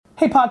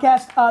Hey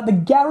podcast, the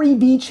Gary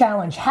V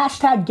Challenge,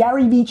 hashtag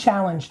Gary V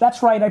Challenge.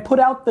 That's right, I put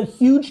out the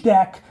huge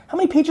deck. How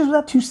many pages was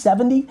that,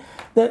 270?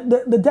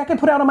 The deck I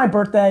put out on my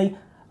birthday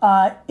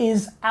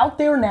is out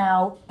there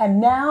now,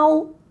 and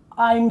now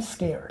I'm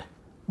scared.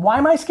 Why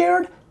am I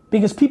scared?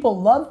 Because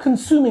people love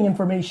consuming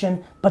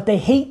information, but they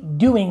hate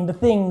doing the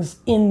things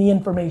in the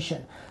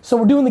information. So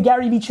we're doing the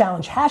Gary V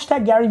Challenge,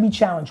 hashtag Gary V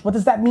Challenge. What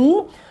does that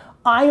mean?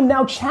 I am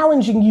now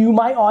challenging you,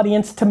 my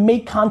audience, to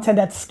make content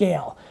at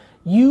scale.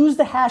 Use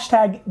the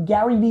hashtag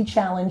Gary V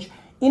Challenge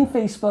in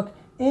Facebook,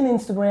 in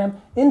Instagram,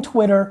 in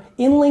Twitter,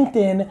 in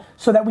LinkedIn,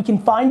 so that we can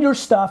find your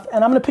stuff.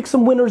 And I'm gonna pick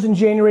some winners in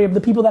January of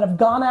the people that have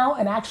gone out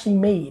and actually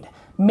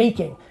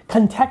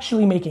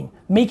contextually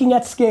making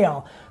at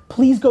scale.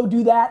 Please go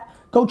do that.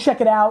 Go check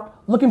it out.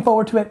 Looking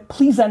forward to it.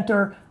 Please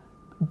enter.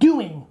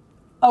 Doing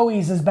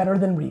always is better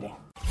than reading.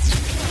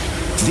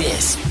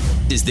 This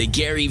is the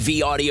Gary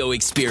V Audio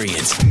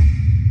Experience.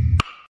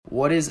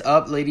 What is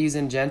up, ladies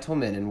and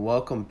gentlemen, and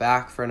welcome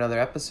back for another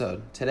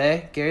episode.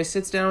 Today, Gary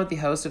sits down with the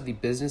host of the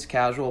Business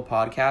Casual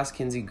podcast,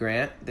 Kinsey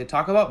Grant. They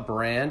talk about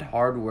brand,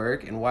 hard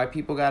work, and why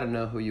people gotta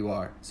know who you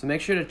are. So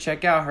make sure to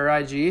check out her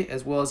IG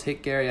as well as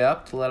hit Gary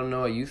up to let him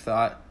know what you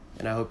thought,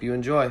 and I hope you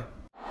enjoy.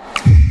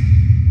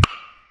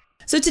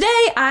 So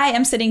today I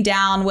am sitting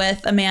down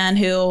with a man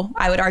who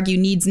I would argue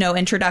needs no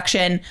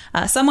introduction,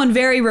 someone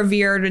very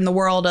revered in the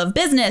world of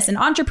business and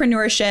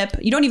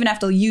entrepreneurship. You don't even have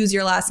to use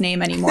your last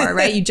name anymore,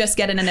 right? You just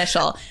get an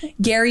initial.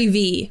 Gary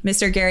V,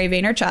 Mr. Gary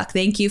Vaynerchuk.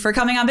 Thank you for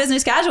coming on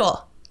Business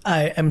Casual.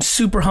 I am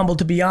super humbled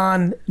to be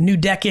on. New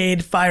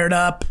decade, fired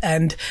up.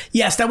 And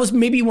yes, that was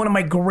maybe one of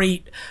my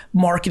great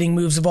marketing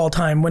moves of all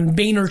time. When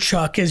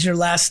Vaynerchuk is your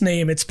last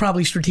name, it's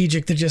probably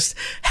strategic to just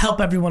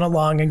help everyone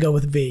along and go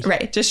with V.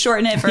 Right. Just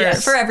shorten it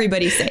for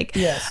everybody's sake.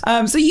 Yes.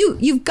 So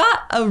you've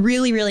got a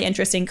really, really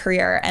interesting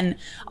career, and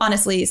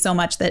honestly, so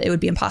much that it would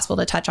be impossible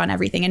to touch on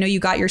everything. I know you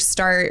got your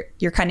start,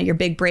 your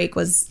big break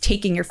was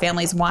taking your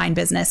family's wine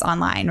business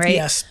online, right?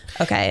 Yes.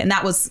 Okay. And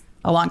that was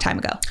a long time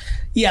ago.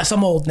 Yes,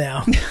 I'm old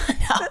now.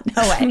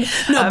 No way.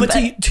 No, but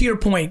to your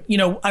point,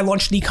 I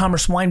launched an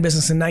e-commerce wine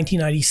business in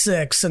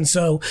 1996. And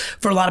so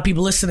for a lot of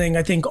people listening,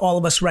 I think all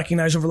of us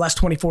recognize over the last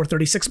 24,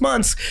 36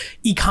 months,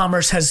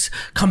 e-commerce has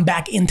come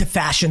back into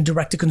fashion,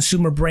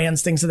 direct-to-consumer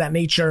brands, things of that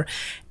nature.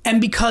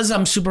 And because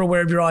I'm super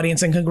aware of your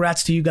audience, and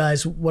congrats to you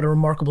guys, what a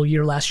remarkable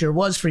year last year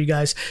was for you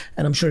guys,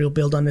 and I'm sure you'll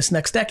build on this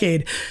next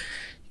decade.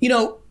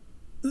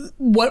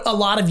 What a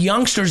lot of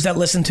youngsters that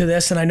listen to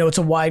this, and I know it's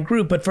a wide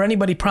group, but for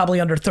anybody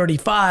probably under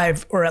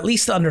 35 or at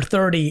least under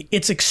 30,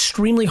 it's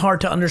extremely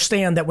hard to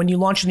understand that when you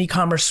launched an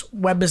e-commerce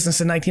web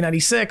business in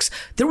 1996,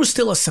 there was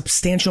still a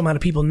substantial amount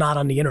of people not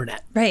on the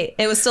internet. Right.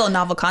 It was still a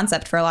novel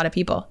concept for a lot of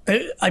people.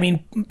 I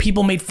mean,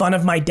 people made fun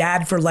of my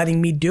dad for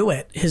letting me do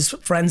it. His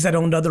friends that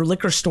owned other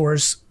liquor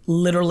stores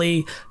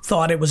literally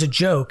thought it was a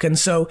joke. And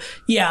so,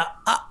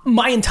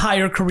 my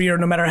entire career,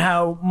 no matter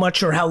how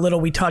much or how little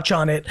we touch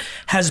on it,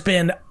 has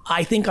been,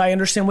 I think I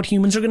understand what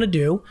humans are going to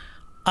do.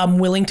 I'm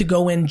willing to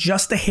go in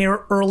just a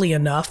hair early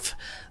enough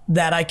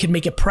that I can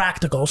make it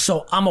practical.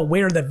 So I'm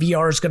aware that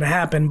VR is going to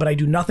happen, but I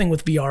do nothing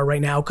with VR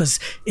right now because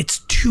it's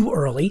too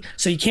early.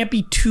 So you can't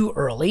be too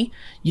early.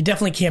 You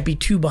definitely can't be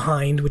too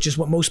behind, which is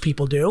what most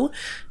people do.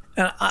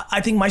 I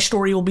think my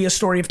story will be a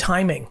story of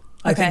timing.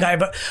 Okay.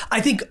 I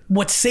think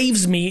what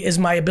saves me is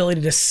my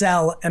ability to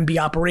sell and be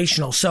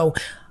operational. So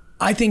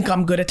I think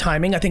I'm good at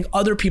timing. I think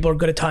other people are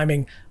good at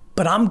timing,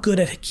 but I'm good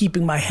at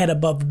keeping my head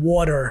above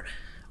water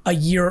a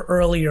year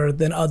earlier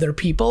than other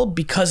people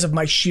because of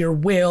my sheer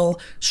will,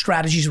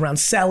 strategies around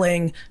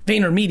selling.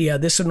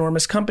 VaynerMedia, this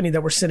enormous company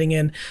that we're sitting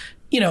in,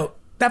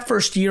 that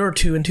first year or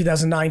two in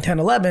 2009, 10,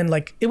 11,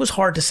 it was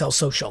hard to sell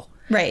social.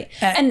 Right.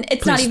 And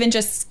it's not even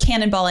just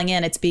cannonballing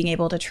in, it's being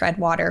able to tread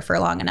water for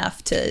long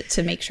enough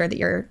to make sure that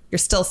you're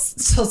still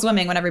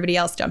swimming when everybody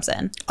else jumps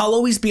in. I'll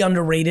always be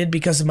underrated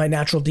because of my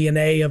natural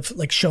DNA of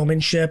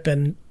showmanship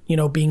and,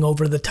 being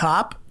over the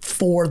top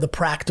for the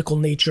practical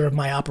nature of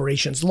my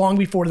operations. Long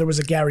before there was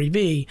a Gary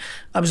V,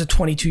 I was a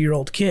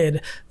 22-year-old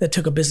kid that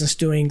took a business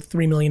doing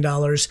 $3 million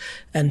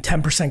and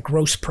 10%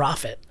 gross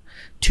profit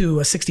to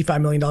a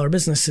 $65 million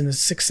business in a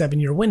 6-7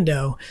 year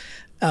window.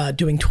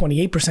 Doing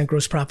 28%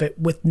 gross profit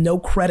with no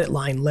credit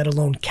line, let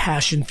alone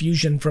cash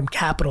infusion from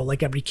capital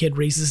like every kid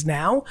raises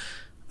now.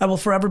 I will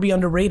forever be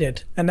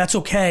underrated. And that's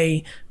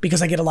okay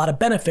because I get a lot of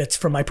benefits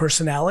from my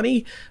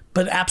personality,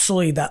 but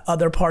absolutely that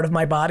other part of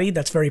my body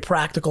that's very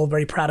practical,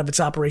 very proud of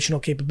its operational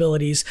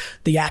capabilities,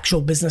 the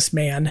actual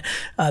businessman,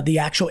 the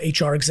actual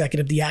HR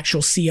executive, the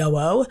actual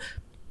COO,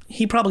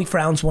 he probably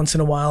frowns once in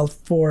a while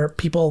for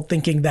people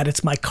thinking that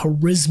it's my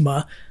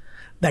charisma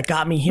that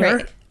got me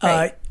here.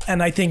 Right.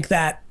 And I think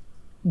that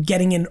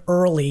getting in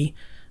early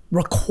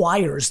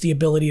requires the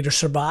ability to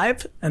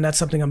survive, and that's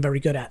something I'm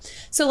very good at.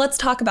 So let's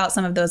talk about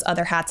some of those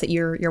other hats that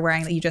you're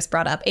wearing that you just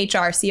brought up.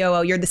 HR,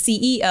 COO, you're the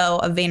CEO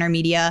of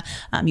VaynerMedia.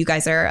 You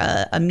guys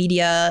are a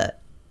media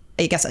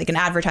I guess like an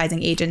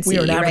advertising agency. We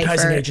are an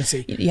advertising right?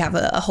 agency. You have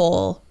a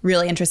whole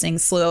really interesting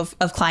slew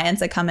of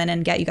clients that come in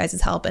and get you guys'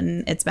 help,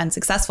 and it's been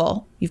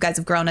successful. You guys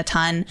have grown a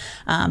ton,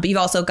 but you've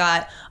also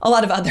got a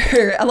lot of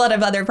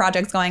other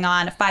projects going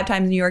on. 5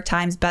 times New York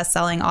Times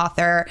bestselling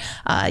author.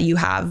 You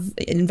have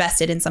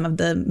invested in some of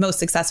the most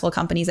successful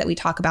companies that we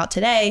talk about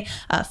today: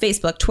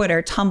 Facebook,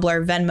 Twitter,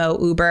 Tumblr,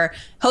 Venmo, Uber.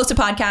 Host a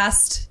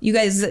podcast. You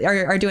guys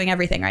are doing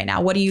everything right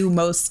now. What are you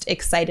most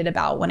excited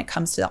about when it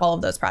comes to all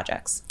of those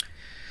projects?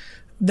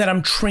 That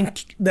I'm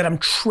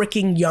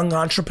tricking young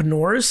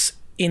entrepreneurs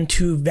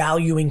into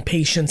valuing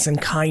patience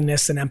and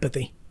kindness and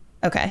empathy.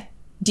 Okay.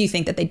 Do you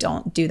think that they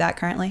don't do that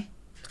currently?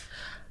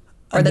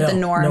 Or that the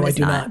norm is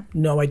not?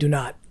 No, I do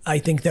not. I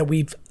think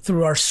that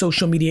through our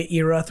social media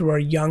era, through our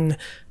young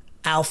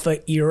alpha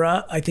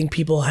era, I think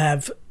people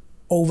have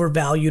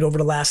overvalued over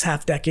the last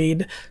half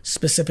decade,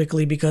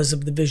 specifically because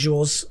of the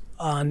visuals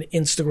on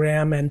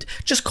Instagram and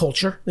just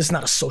culture. This is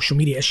not a social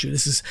media issue.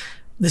 This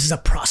is a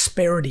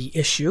prosperity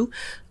issue.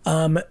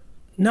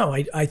 No,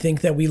 I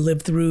think that we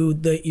lived through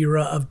the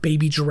era of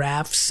baby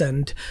giraffes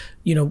and,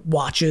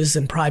 watches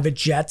and private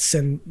jets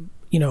and,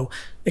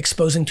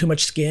 exposing too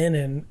much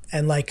skin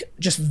and like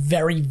just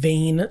very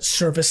vain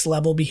surface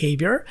level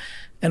behavior.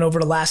 And over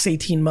the last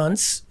 18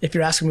 months, if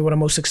you're asking me what I'm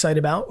most excited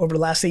about, over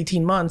the last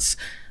 18 months,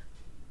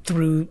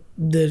 through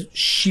the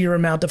sheer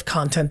amount of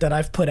content that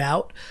I've put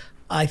out,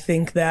 I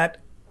think that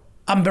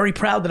I'm very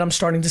proud that I'm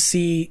starting to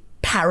see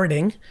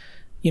parroting.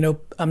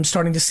 I'm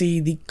starting to see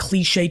the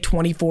cliche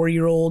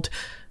 24-year-old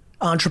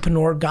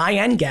entrepreneur, guy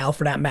and gal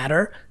for that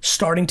matter,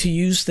 starting to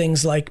use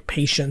things like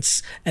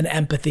patience and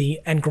empathy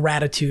and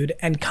gratitude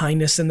and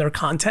kindness in their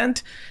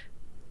content.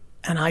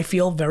 And I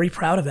feel very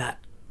proud of that.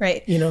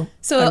 Right.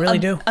 So I really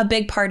do. A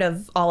big part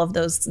of all of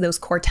those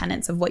core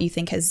tenets of what you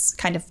think has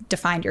kind of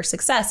defined your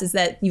success is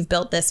that you've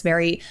built this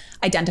very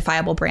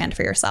identifiable brand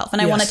for yourself.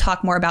 And I want to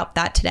talk more about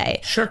that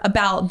today. Sure.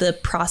 About the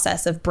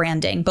process of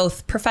branding,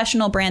 both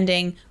professional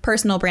branding,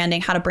 personal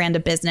branding, how to brand a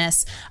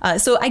business.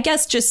 So I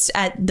guess just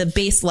at the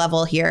base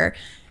level here,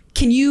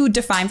 can you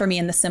define for me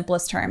in the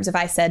simplest terms, if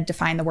I said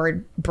define the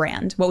word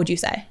brand, what would you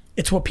say?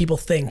 It's what people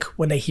think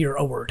when they hear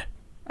a word.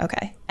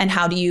 Okay. And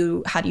how do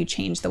you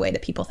change the way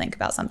that people think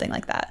about something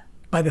like that?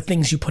 By the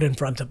things you put in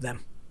front of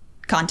them.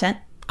 Content?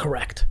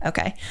 Correct.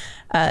 Okay.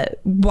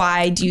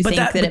 Why do you think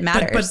that it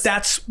matters? But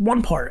that's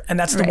one part, and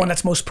that's the one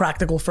that's most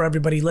practical for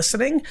everybody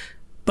listening.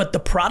 But the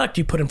product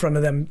you put in front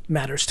of them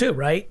matters too,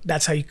 right?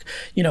 That's how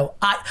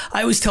I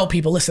always tell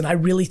people, listen, I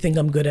really think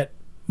I'm good at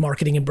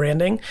marketing and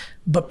branding,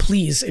 but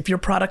please, if your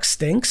product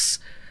stinks,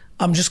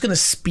 I'm just going to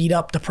speed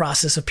up the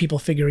process of people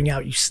figuring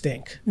out you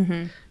stink.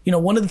 Mm-hmm.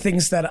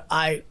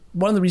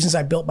 One of the reasons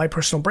I built my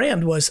personal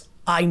brand was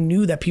I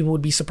knew that people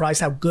would be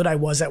surprised how good I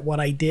was at what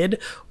I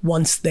did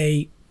once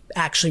they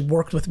actually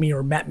worked with me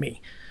or met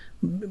me.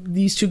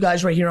 These 2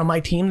 guys right here on my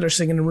team, they're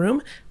sitting in the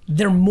room,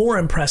 they're more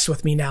impressed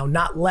with me now,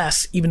 not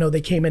less, even though they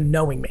came in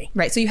knowing me.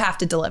 Right. So you have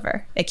to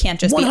deliver. It can't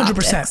just 100%, be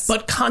 100%.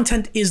 But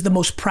content is the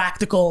most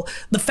practical.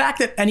 The fact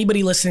that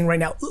anybody listening right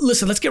now,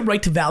 listen, let's get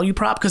right to value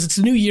prop because it's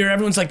a new year.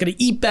 Everyone's like going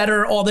to eat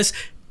better, all this.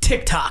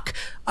 TikTok.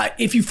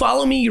 If you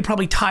follow me, you're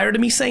probably tired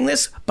of me saying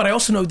this, but I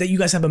also know that you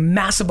guys have a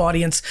massive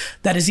audience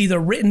that has either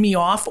written me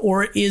off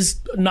or is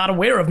not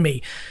aware of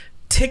me.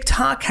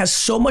 TikTok has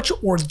so much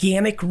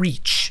organic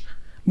reach,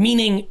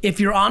 meaning if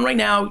you're on right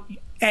now,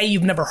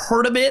 you've never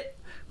heard of it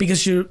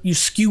because you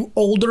skew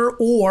older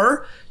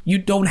or you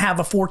don't have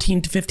a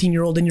 14 to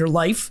 15-year-old in your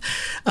life,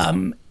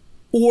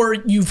 or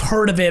you've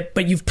heard of it,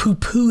 but you've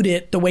poo-pooed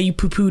it the way you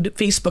poo-pooed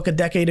Facebook a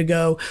decade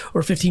ago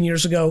or 15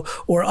 years ago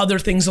or other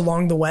things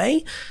along the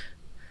way.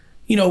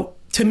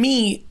 To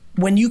me,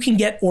 when you can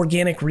get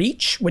organic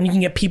reach, when you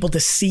can get people to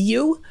see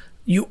you,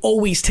 you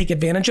always take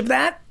advantage of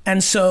that.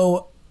 And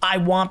so I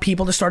want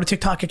people to start a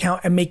TikTok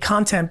account and make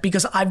content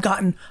because I've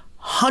gotten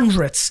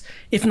hundreds,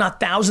 if not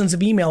thousands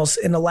of emails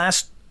in the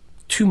last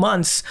 2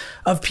 months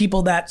of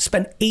people that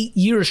spent 8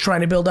 years trying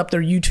to build up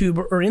their YouTube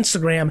or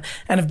Instagram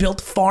and have built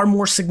far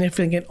more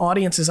significant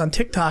audiences on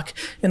TikTok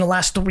in the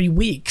last 3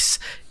 weeks.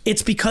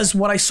 It's because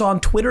what I saw on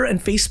Twitter and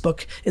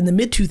Facebook in the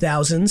mid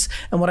 2000s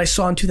and what I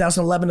saw in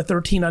 2011 to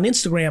 13 on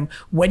Instagram,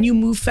 when you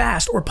move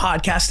fast, or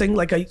podcasting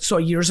like I saw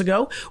years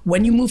ago,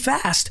 when you move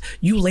fast,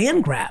 you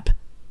land grab.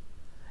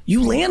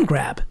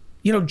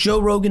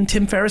 Joe Rogan,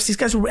 Tim Ferriss, these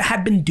guys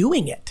had been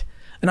doing it.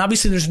 And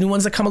obviously there's new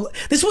ones that come.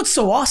 This is what's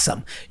so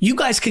awesome. You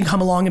guys can come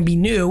along and be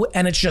new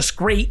and it's just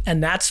great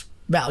and that's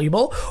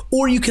valuable.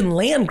 Or you can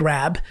land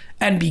grab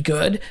and be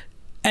good.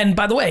 And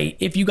by the way,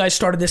 if you guys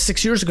started this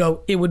 6 years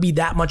ago, it would be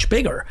that much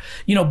bigger.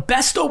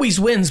 Best always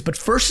wins, but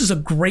first is a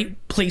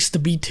great place to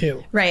be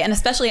too. Right. And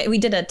especially we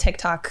did a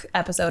TikTok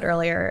episode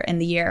earlier in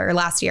the year or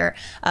last year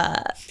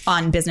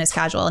on business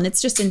casual. And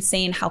it's just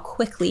insane how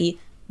quickly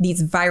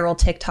these viral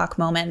TikTok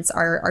moments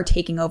are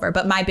taking over.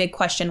 But my big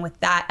question with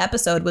that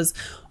episode was,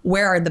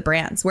 where are the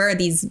brands? Where are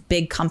these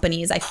big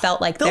companies? I felt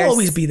like they'll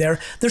always be there.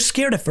 They're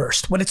scared at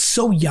first. When it's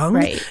so young,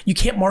 right. You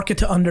can't market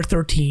to under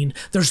 13.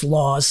 There's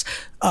laws.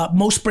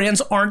 Most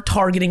brands aren't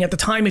targeting at the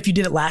time. If you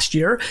did it last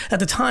year, at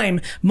the time,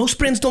 most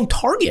brands don't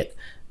target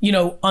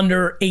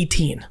under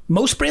 18.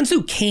 Most brands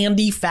do.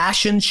 Candy,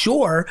 fashion,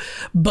 sure.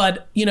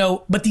 But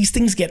these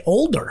things get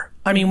older.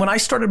 I mean, when I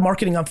started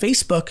marketing on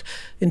Facebook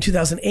in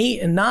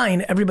 2008 and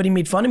 9, everybody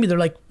made fun of me. They're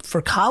like, for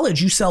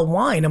college, you sell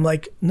wine. I'm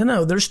like,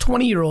 no, there's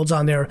 20-year-olds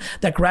on there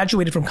that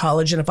graduated from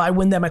college. And if I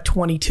win them at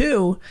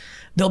 22,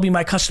 they'll be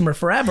my customer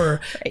forever.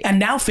 Right. And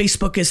now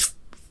Facebook is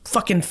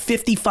fucking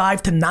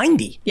 55 to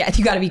 90. Yeah,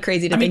 you got to be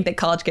crazy to think that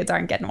college kids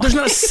aren't getting wine. There's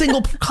not a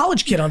single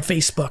college kid on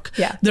Facebook.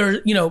 Yeah.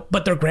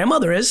 But their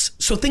grandmother is.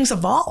 So things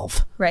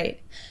evolve.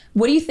 Right.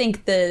 What do you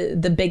think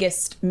the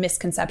biggest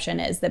misconception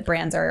is that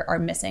brands are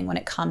missing when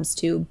it comes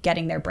to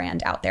getting their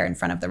brand out there in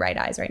front of the right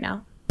eyes right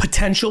now?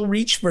 Potential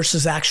reach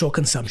versus actual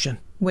consumption.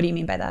 What do you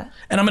mean by that?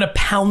 And I'm going to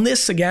pound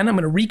this again. I'm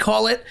going to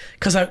recall it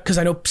because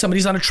I know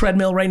somebody's on a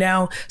treadmill right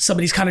now.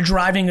 Somebody's kind of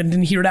driving and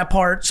didn't hear that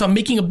part. So I'm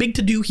making a big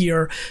to-do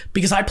here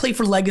because I play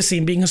for legacy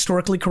and being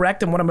historically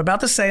correct. And what I'm about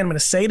to say, and I'm going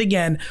to say it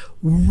again,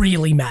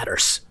 really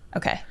matters.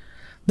 Okay.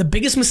 The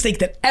biggest mistake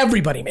that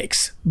everybody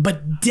makes,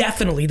 but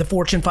definitely the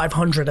Fortune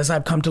 500, as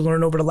I've come to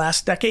learn over the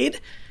last decade,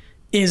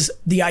 is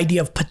the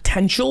idea of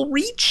potential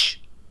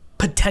reach,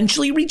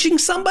 potentially reaching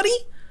somebody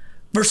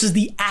versus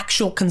the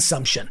actual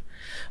consumption.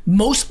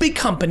 Most big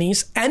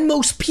companies and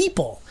most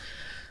people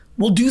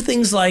will do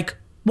things like,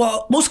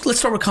 let's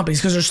start with companies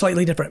because they're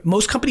slightly different.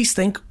 Most companies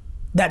think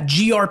that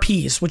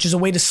GRPs, which is a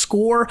way to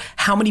score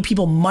how many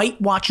people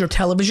might watch your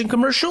television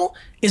commercial,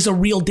 is a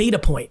real data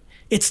point.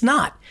 It's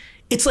not.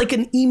 It's like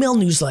an email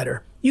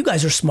newsletter. You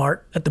guys are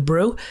smart at the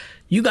Brew.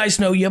 You guys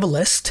know you have a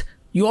list.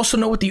 You also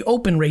know what the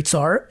open rates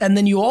are. And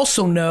then you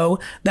also know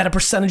that a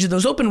percentage of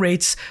those open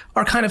rates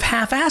are kind of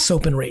half-ass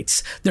open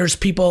rates. There's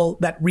people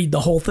that read the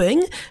whole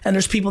thing, and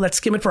there's people that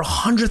skim it for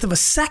 1/100 of a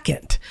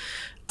second.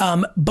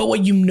 But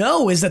what you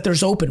know is that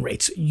there's open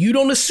rates. You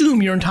don't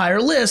assume your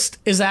entire list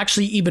is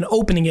actually even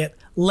opening it,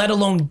 let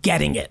alone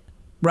getting it,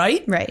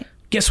 right? Right.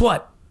 Guess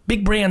what?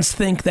 Big brands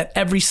think that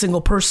every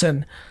single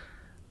person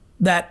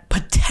that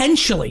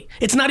potentially,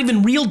 it's not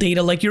even real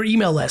data like your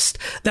email list,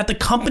 that the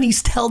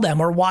companies tell them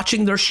are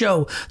watching their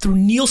show through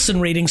Nielsen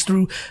ratings,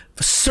 through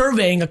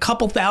surveying a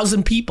couple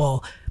thousand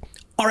people,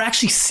 are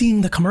actually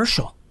seeing the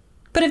commercial.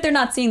 But if they're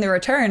not seeing the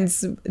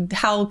returns,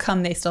 how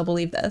come they still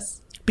believe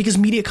this? Because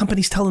media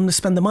companies tell them to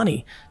spend the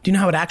money. Do you know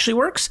how it actually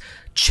works?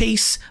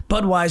 Chase,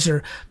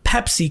 Budweiser,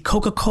 Pepsi,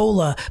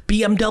 Coca-Cola,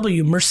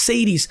 BMW,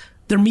 Mercedes,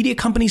 their media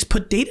companies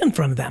put data in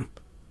front of them.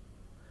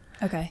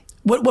 Okay.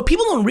 What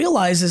people don't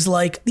realize is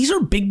like, these are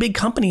big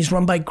companies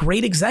run by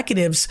great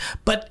executives,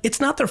 but it's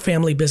not their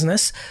family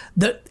business.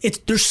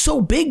 They're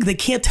so big, they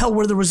can't tell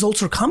where the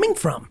results are coming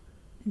from.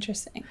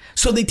 Interesting.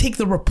 So they take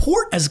the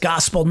report as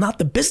gospel, not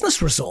the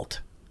business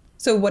result.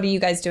 So what are you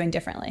guys doing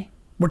differently?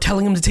 We're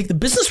telling them to take the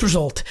business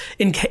result,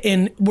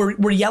 and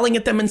we're yelling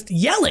at them and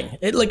yelling.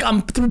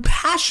 I'm through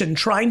passion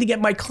trying to get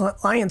my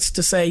clients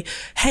to say,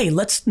 hey,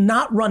 let's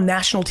not run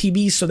national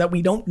TV so that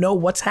we don't know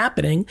what's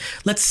happening.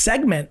 Let's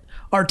segment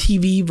our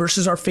TV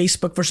versus our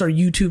Facebook versus our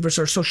YouTube versus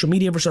our social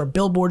media versus our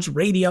billboards,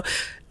 radio.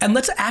 And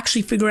let's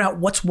actually figure out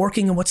what's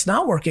working and what's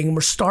not working. And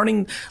we're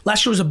starting,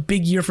 last year was a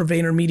big year for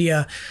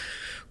VaynerMedia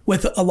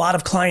with a lot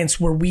of clients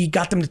where we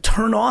got them to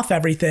turn off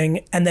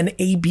everything and then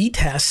A/B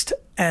test.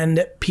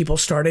 And people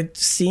started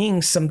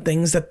seeing some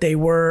things that they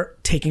were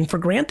taking for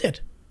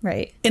granted.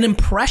 Right. An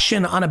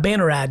impression on a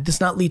banner ad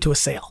does not lead to a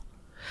sale.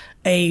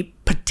 A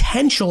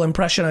potential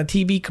impression on a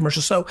TV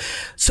commercial.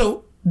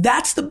 So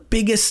that's the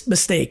biggest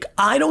mistake.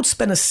 I don't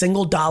spend a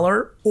single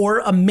dollar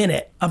or a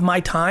minute of my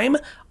time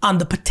on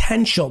the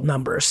potential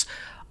numbers.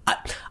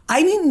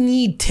 I didn't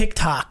need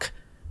TikTok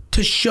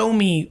to show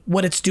me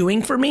what it's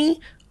doing for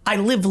me. I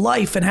live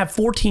life and have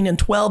 14 and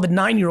 12 and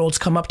 9-year-olds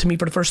come up to me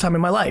for the first time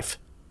in my life.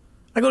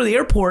 I go to the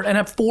airport and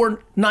have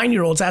 4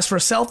 9-year-olds ask for a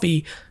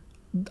selfie.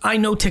 I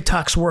know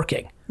TikTok's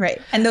working. Right.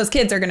 And those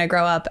kids are going to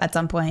grow up at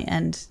some point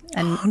and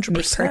 100%.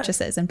 Make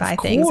purchases and buy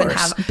things and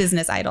have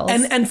business idols.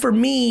 And for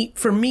me,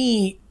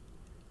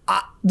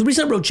 the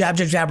reason I wrote Jab,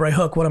 Jab, Jab, Right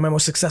Hook, one of my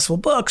most successful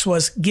books,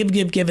 was give,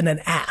 and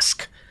then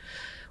ask.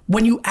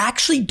 When you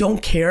actually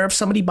don't care if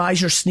somebody buys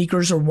your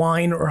sneakers or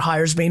wine or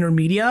hires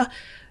VaynerMedia,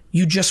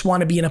 you just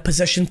want to be in a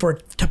position for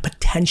it to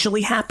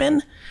potentially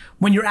happen.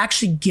 When you're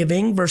actually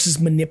giving versus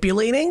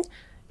manipulating,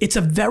 it's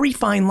a very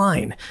fine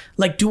line.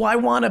 Like, do I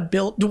want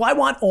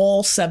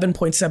all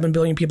 7.7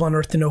 billion people on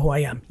earth to know who I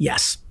am?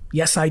 Yes.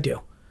 Yes, I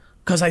do.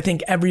 Because I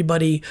think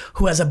everybody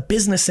who has a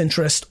business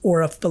interest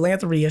or a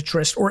philanthropy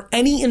interest or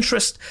any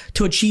interest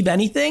to achieve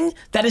anything,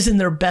 that is in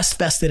their best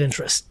vested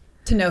interest.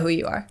 To know who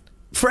you are.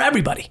 For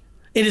everybody.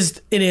 It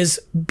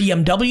is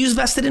BMW's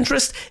vested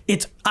interest.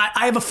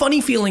 I have a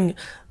funny feeling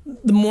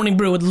the Morning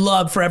Brew would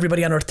love for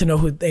everybody on earth to know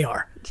who they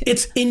are.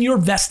 It's in your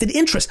vested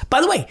interest.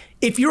 By the way,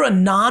 if you're a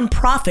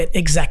nonprofit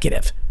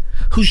executive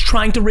who's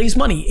trying to raise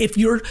money, if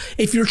you're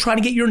trying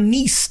to get your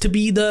niece to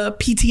be the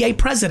PTA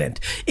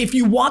president, if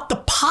you want the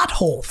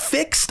pothole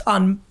fixed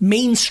on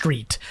Main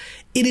Street,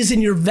 it is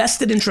in your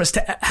vested interest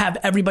to have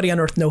everybody on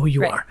earth know who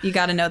you are. You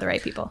got to know the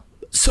right people.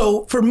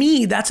 So for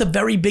me, that's a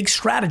very big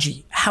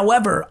strategy.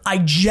 However, I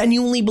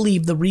genuinely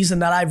believe the reason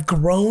that I've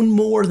grown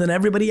more than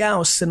everybody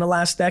else in the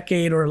last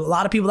decade, or a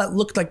lot of people that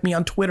looked like me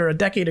on Twitter a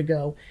decade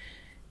ago,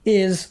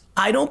 is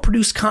I don't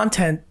produce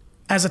content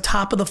as a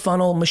top of the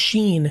funnel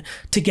machine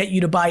to get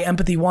you to buy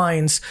Empathy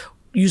Wines,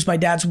 use my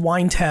dad's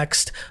wine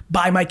text,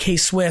 buy my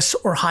K-Swiss,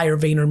 or hire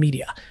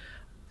VaynerMedia.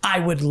 I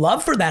would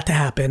love for that to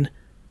happen.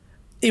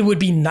 It would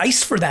be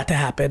nice for that to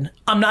happen.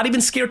 I'm not even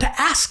scared to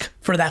ask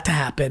for that to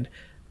happen.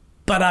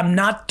 But I'm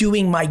not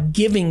doing my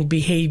giving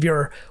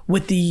behavior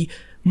with the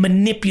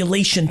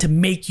manipulation to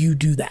make you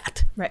do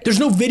that. Right. There's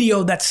no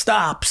video that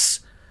stops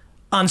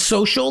on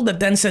social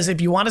that then says,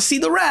 if you want to see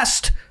the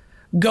rest,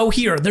 go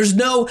here. There's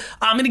no,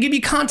 I'm going to give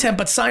you content,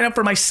 but sign up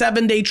for my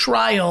 7-day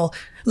trial.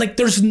 Like,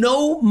 there's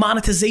no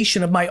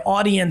monetization of my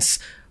audience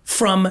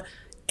from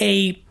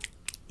a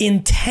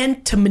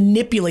intent to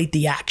manipulate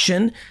the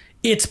action.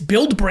 It's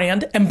build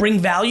brand and bring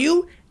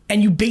value.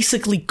 And you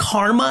basically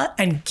karma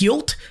and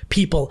guilt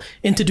people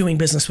into doing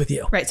business with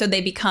you. Right. So they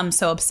become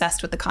so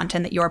obsessed with the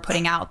content that you're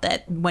putting out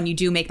that when you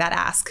do make that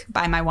ask,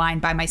 buy my wine,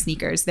 buy my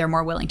sneakers, they're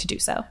more willing to do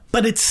so.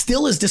 But it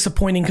still is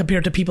disappointing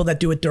compared to people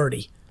that do it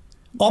dirty.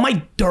 All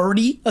my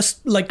dirty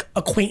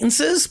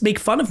acquaintances make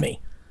fun of me.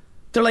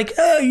 They're like,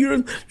 hey,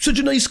 you're such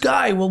a nice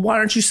guy. Well, why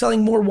aren't you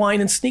selling more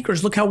wine and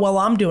sneakers? Look how well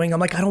I'm doing.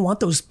 I'm like, I don't want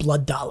those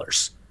blood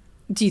dollars.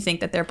 Do you think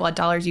that they're blood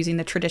dollars using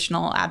the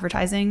traditional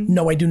advertising?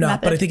 No, I do not.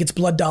 method? But I think it's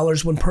blood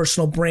dollars when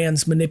personal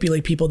brands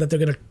manipulate people that they're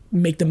going to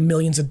make them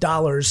millions of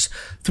dollars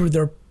through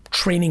their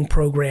training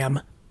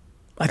program.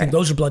 I think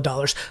those are blood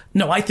dollars.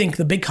 No, I think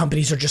the big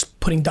companies are just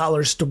putting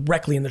dollars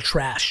directly in the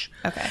trash.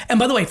 Okay. And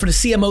by the way, for the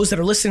CMOs that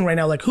are listening right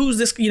now, like, who's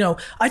this? You know,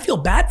 I feel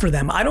bad for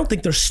them. I don't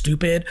think they're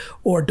stupid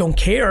or don't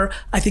care.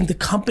 I think the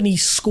company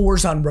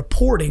scores on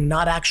reporting,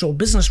 not actual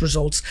business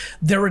results.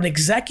 They're an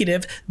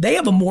executive. They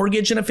have a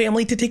mortgage and a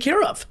family to take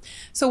care of.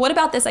 So what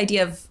about this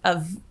idea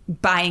of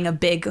buying a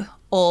big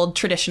old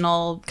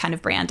traditional kind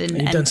of brand and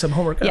You've done some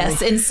homework.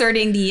 Yes,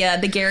 inserting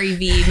the Gary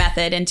V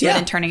method into it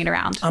and turning it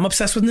around. I'm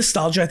obsessed with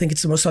nostalgia. I think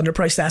it's the most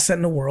underpriced asset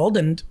in the world.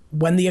 And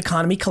when the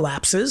economy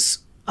collapses,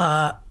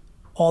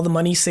 all the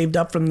money saved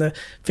up from the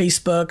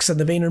Facebooks and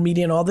the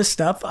VaynerMedia and all this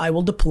stuff, I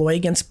will deploy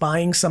against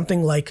buying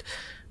something like,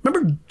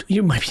 remember,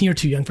 you're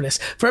too young for this.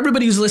 For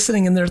everybody who's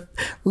listening in their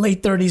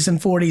late 30s and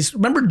 40s,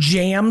 remember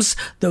Jams,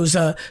 those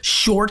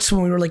shorts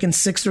when we were like in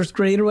 6th or 5th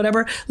grade or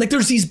whatever? Like,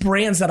 there's these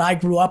brands that I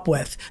grew up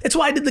with. It's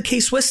why I did the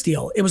K-Swiss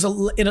deal. It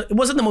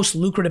wasn't the most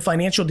lucrative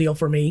financial deal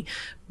for me,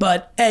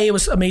 but it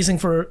was amazing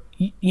for,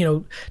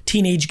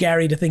 teenage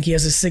Gary to think he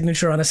has his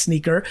signature on a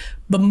sneaker.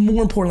 But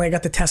more importantly, I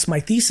got to test my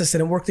thesis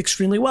and it worked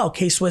extremely well.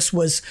 K-Swiss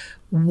was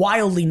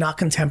wildly not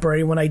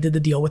contemporary when I did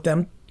the deal with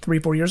them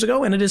 3-4 years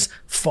ago, and it is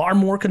far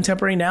more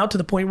contemporary now, to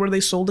the point where they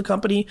sold the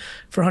company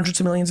for hundreds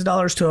of millions of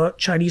dollars to a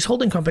Chinese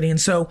holding company.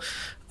 And so,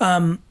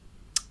 I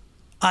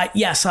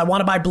want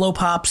to buy Blow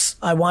Pops.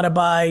 I want to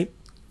buy,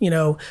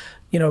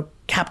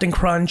 Captain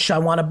Crunch. I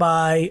want to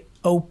buy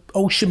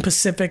Ocean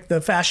Pacific,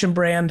 the fashion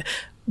brand.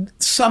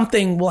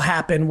 Something will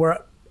happen where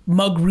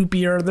Mug Root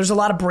Beer. There's a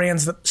lot of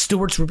brands that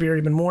Stewart's Root Beer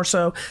even more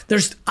so.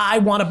 I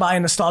want to buy a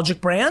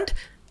nostalgic brand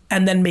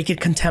and then make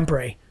it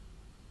contemporary.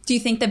 Do you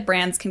think that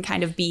brands can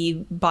kind of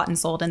be bought and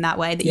sold in that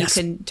way, that Yes.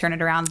 you can turn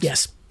it around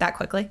that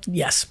quickly?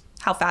 Yes.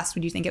 How fast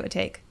would you think it would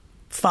take?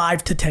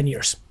 5 to 10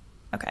 years.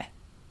 Okay.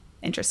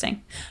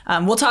 Interesting.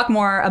 We'll talk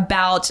more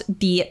about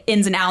the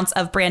ins and outs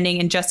of branding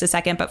in just a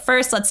second. But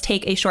first, let's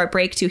take a short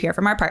break to hear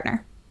from our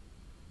partner.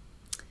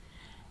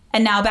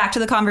 And now back to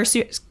the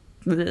conversation.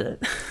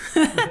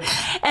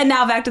 And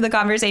now back to the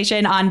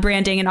conversation on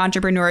branding and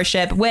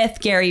entrepreneurship with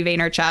Gary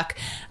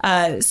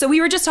Vaynerchuk. So we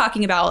were just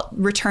talking about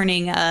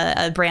returning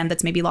a brand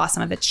that's maybe lost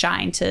some of its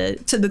shine to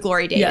the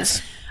glory days.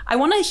 Yes. I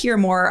want to hear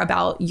more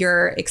about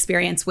your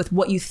experience with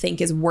what you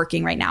think is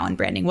working right now in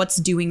branding. What's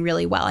doing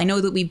really well? I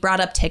know that we brought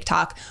up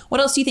TikTok.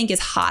 What else do you think is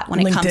hot when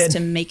it comes to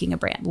making a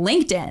brand?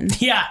 LinkedIn.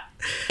 Yeah.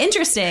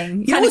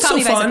 Interesting. You know Kind of what's caught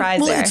me by surprise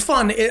well, there. it's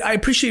fun. I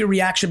appreciate your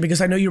reaction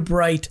because I know you're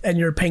bright and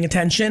you're paying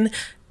attention.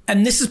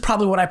 And this is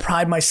probably what I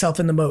pride myself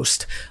in the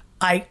most.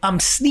 I'm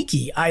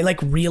sneaky. I like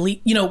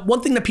really,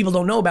 one thing that people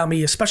don't know about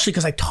me, especially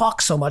because I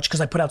talk so much, because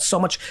I put out so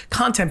much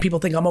content, people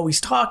think I'm always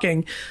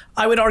talking.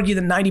 I would argue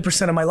that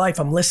 90% of my life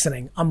I'm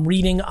listening, I'm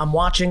reading, I'm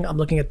watching, I'm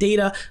looking at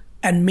data,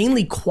 and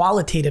mainly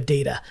qualitative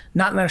data,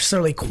 not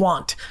necessarily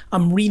quant.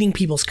 I'm reading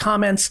people's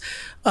comments,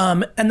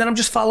 and then I'm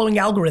just following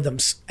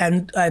algorithms.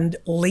 And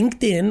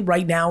LinkedIn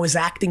right now is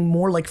acting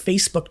more like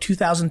Facebook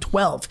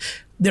 2012.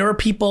 There are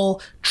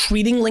people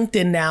treating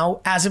LinkedIn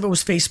now as if it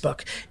was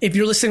Facebook. If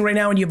you're listening right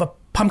now and you have a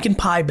pumpkin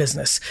pie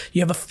business,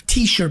 you have a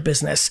t-shirt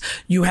business,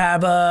 you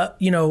have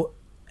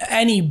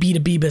any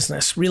B2B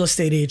business, real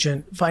estate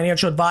agent,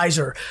 financial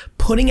advisor,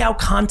 putting out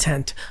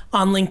content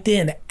on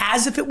LinkedIn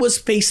as if it was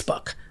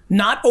Facebook,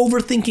 not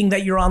overthinking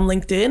that you're on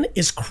LinkedIn,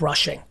 is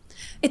crushing.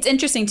 It's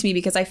interesting to me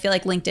because I feel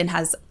like LinkedIn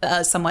has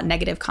a somewhat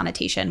negative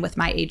connotation with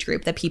my age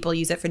group, that people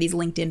use it for these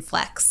LinkedIn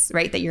flex,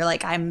 right? That you're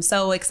like, I'm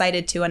so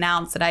excited to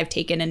announce that I've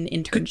taken an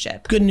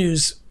internship. Good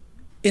news.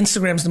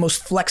 Instagram's the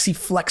most flex It's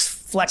a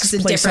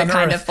place different on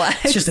kind earth. of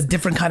flex. It's just a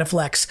different kind of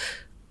flex.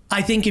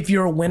 I think if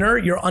you're a winner,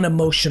 you're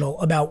unemotional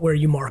about where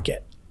you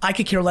market. I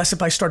could care less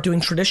if I start doing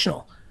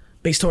traditional,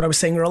 based on what I was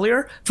saying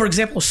earlier. For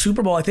example,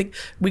 Super Bowl, I think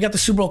we got the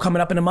Super Bowl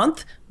coming up in a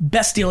month.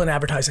 Best deal in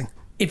advertising.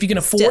 If you can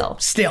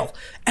afford, still.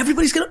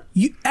 Everybody's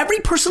every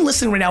person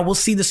listening right now will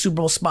see the Super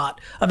Bowl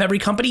spot of every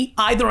company,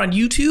 either on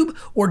YouTube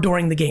or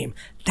during the game.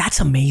 That's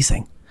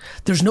amazing.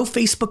 There's no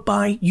Facebook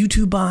buy,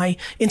 YouTube buy,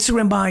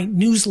 Instagram buy,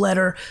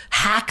 newsletter,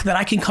 hack that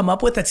I can come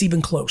up with that's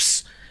even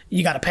close.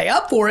 You got to pay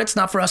up for it. It's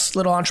not for us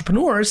little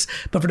entrepreneurs,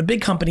 but for the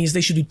big companies,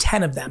 they should do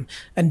 10 of them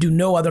and do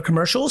no other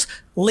commercials.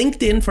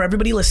 LinkedIn, for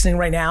everybody listening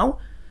right now,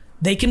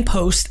 they can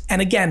post. And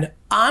again,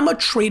 I'm a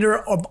trader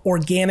of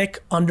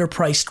organic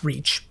underpriced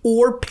reach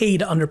or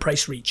paid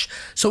underpriced reach.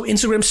 So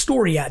Instagram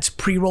story ads,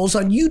 pre-rolls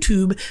on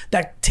YouTube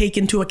that take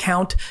into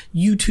account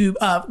YouTube,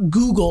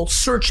 Google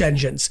search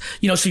engines.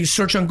 So you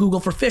search on Google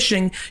for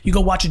fishing, you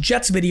go watch a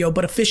Jets video,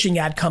 but a fishing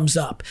ad comes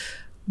up.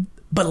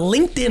 But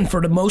LinkedIn,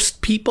 for the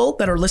most people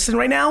that are listening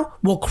right now,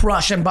 will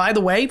crush. And by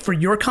the way, for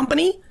your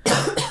company,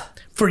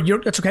 for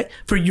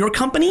your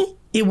company,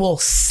 it will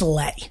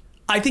slay.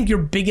 I think your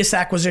biggest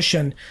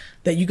acquisition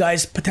that you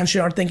guys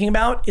potentially aren't thinking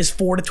about is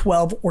 4 to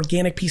 12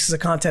 organic pieces of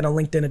content on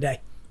LinkedIn a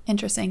day.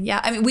 Interesting. Yeah.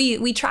 I mean,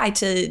 we try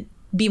to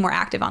be more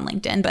active on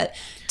LinkedIn, but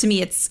to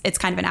me, it's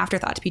kind of an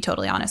afterthought, to be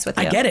totally honest with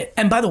you. I get it.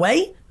 And by the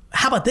way,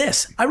 how about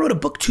this? I wrote a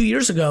book 2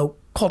 years ago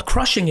called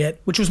Crushing It,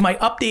 which was my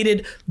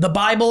updated, the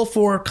Bible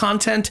for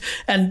content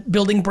and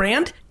building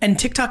brand. And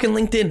TikTok and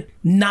LinkedIn,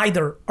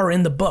 neither are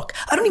in the book.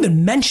 I don't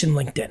even mention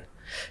LinkedIn.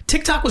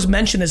 TikTok was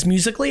mentioned as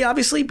Musical.ly,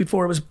 obviously,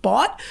 before it was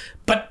bought,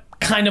 but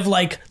kind of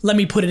like, let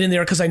me put it in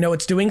there because I know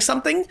it's doing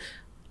something.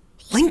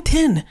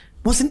 LinkedIn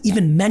wasn't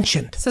even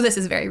mentioned. So this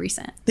is very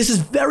recent. This is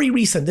very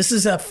recent. This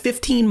is a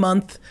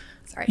 15-month...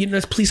 Sorry.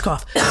 Please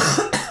cough.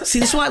 See,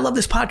 this is why I love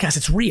this podcast.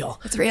 It's real.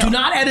 It's real. Do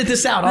not edit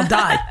this out. I'll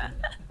die.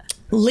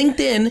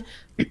 LinkedIn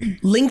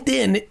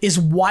is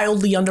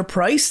wildly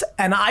underpriced.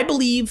 And I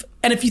believe,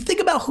 and if you think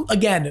about,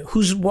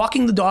 who's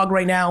walking the dog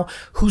right now,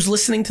 who's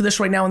listening to this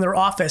right now in their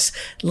office,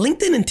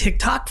 LinkedIn and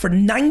TikTok for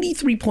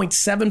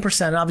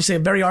 93.7%, obviously a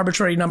very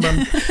arbitrary number,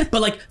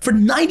 but like for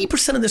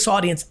 90% of this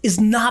audience is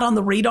not on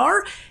the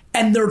radar.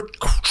 And they're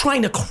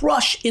trying to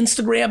crush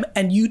Instagram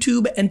and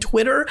YouTube and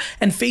Twitter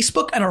and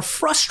Facebook and are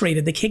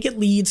frustrated. They can't get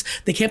leads.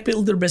 They can't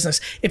build their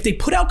business. If they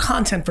put out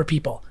content for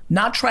people,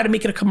 not try to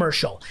make it a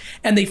commercial,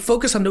 and they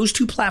focus on those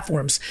two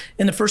platforms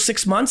in the first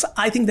 6 months,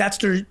 I think that's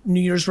their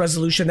New Year's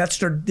resolution.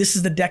 This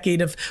is the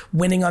decade of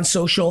winning on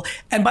social.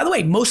 And by the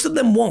way, most of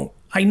them won't.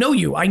 I know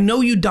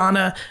you,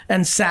 Donna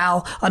and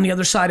Sal, on the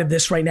other side of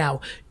this right now.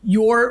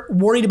 You're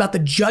worried about the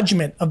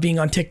judgment of being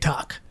on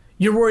TikTok.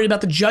 You're worried about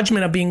the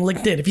judgment of being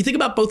LinkedIn. If you think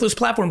about both those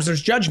platforms,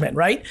 there's judgment,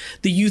 right?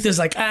 The youth is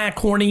like,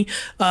 corny,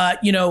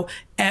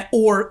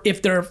 or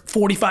if they're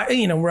 45,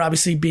 we're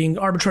obviously being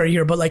arbitrary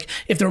here, but like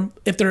if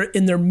they're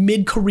in their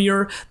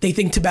mid-career, they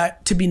think they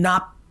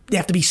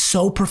have to be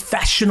so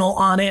professional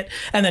on it.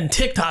 And then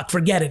TikTok,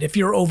 forget it. If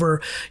you're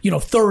over,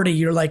 30,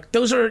 you're like,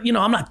 those are,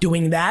 I'm not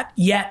doing that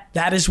yet.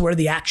 That is where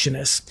the action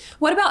is.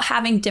 What about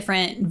having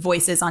different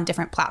voices on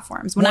different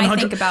platforms? When I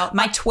think about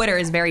my Twitter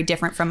is very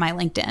different from my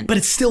LinkedIn. But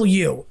it's still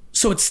you.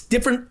 So it's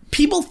different.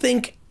 People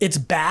think it's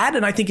bad,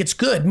 and I think it's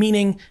good,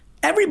 meaning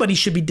everybody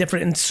should be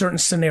different in certain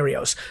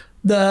scenarios.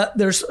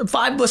 There's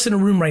 5 of us in a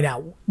room right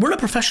now. We're in a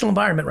professional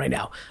environment right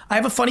now. I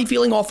have a funny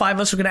feeling all 5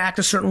 of us are going to act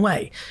a certain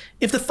way.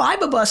 If the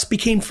 5 of us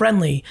became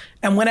friendly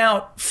and went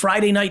out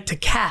Friday night to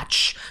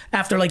catch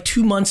after like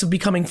 2 months of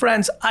becoming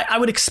friends, I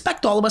would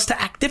expect all of us to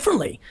act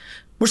differently.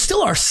 We're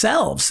still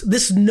ourselves.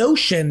 This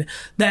notion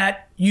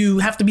that you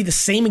have to be the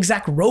same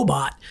exact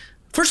robot.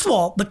 First of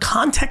all, the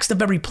context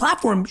of every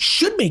platform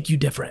should make you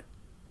different.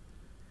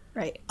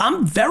 Right.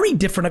 I'm very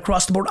different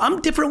across the board.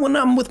 I'm different when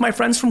I'm with my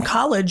friends from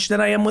college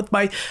than I am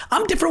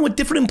I'm different with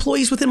different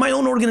employees within my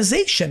own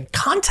organization.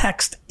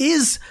 Context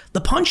is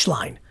the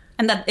punchline.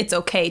 And that it's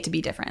okay to be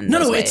different in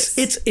those ways.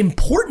 It's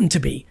important to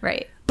be.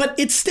 Right. But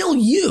it's still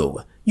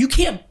you. You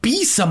can't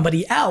be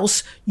somebody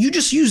else. You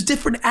just use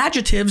different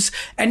adjectives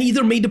and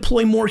either may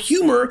deploy more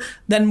humor,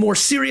 then more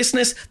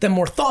seriousness, then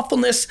more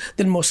thoughtfulness,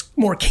 then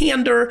more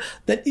candor.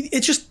 That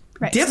it's just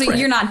right. different. So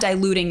you're not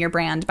diluting your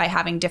brand by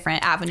having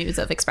different avenues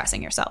of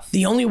expressing yourself.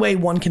 The only way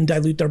one can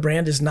dilute their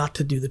brand is not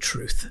to do the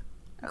truth.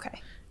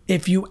 Okay.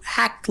 If you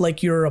act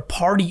like you're a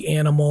party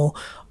animal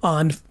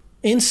on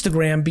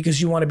Instagram because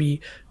you want to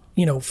be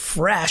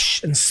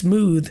fresh and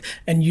smooth,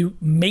 and you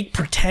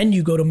pretend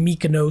you go to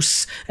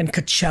Mykonos and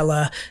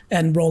Coachella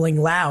and Rolling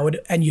Loud,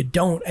 and you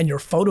don't, and you're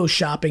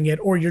photoshopping it,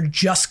 or you're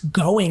just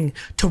going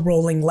to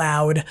Rolling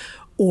Loud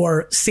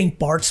or St.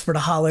 Bart's for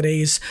the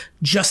holidays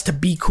just to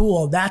be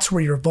cool, that's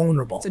where you're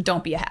vulnerable. So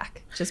don't be a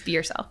hack. Just be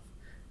yourself.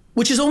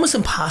 Which is almost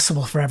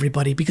impossible for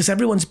everybody because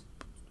everyone's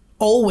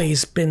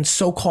always been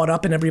so caught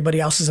up in everybody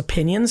else's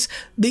opinions.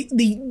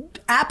 The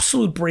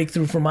absolute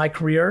breakthrough for my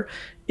career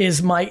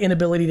is my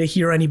inability to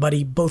hear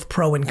anybody, both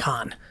pro and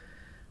con.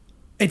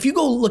 if you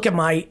go look at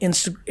my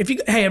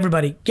hey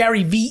everybody,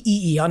 Gary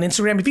VEE on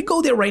Instagram, if you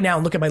go there right now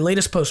and look at my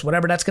latest post,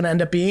 whatever that's going to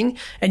end up being,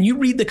 and you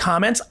read the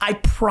comments, I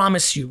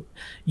promise you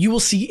will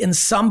see in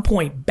some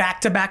point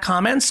back-to-back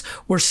comments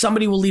where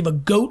somebody will leave a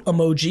goat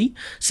emoji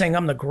saying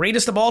I'm the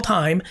greatest of all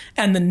time,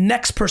 and the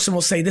next person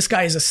will say this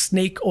guy is a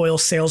snake oil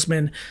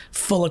salesman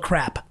full of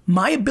crap.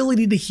 My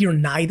ability to hear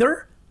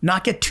neither,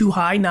 not get too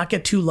high, not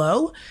get too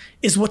low,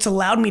 is what's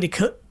allowed me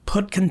to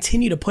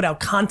continue to put out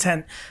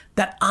content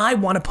that I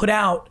want to put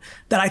out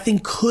that I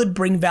think could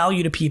bring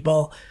value to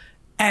people.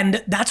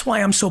 And that's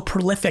why I'm so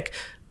prolific.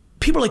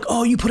 People are like,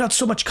 oh, you put out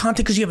so much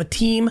content because you have a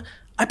team.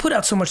 I put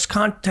out so much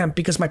content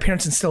because my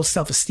parents instilled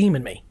self-esteem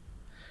in me.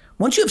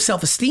 Once you have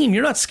self-esteem,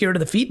 you're not scared of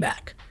the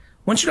feedback.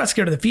 Once you're not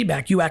scared of the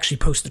feedback, you actually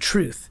post the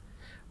truth.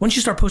 Once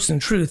you start posting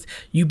the truth,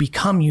 you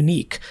become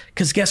unique.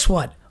 Because guess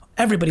what?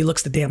 Everybody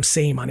looks the damn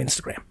same on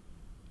Instagram.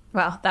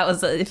 Wow, that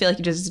was, I feel like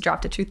you just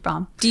dropped a truth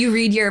bomb. Do you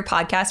read your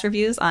podcast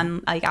reviews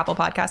on like Apple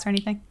Podcasts or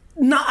anything?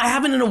 No, I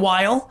haven't in a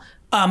while.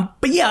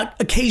 But yeah,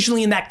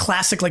 occasionally in that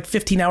classic like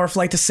 15-hour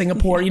flight to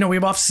Singapore, we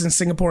have offices in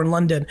Singapore and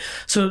London.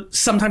 So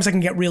sometimes I can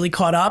get really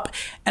caught up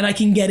and I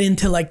can get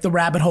into like the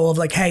rabbit hole of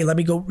like, hey, let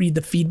me go read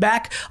the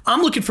feedback.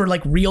 I'm looking for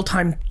like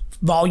real-time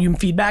volume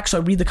feedback. So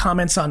I read the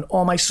comments on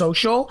all my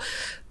social.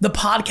 The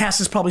podcast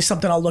is probably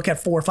something I'll look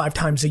at 4 or 5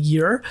 times a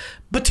year.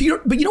 But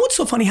you know what's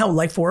so funny how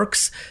life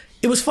works?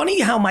 It was funny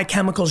how my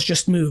chemicals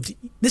just moved.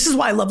 This is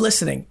why I love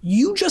listening.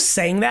 You just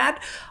saying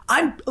that,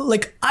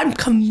 I'm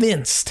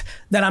convinced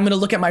that I'm going to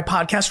look at my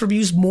podcast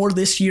reviews more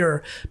this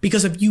year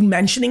because of you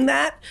mentioning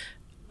that.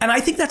 And I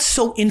think that's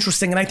so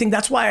interesting. And I think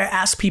that's why I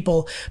ask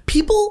people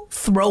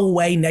throw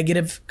away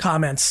negative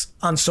comments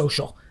on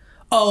social.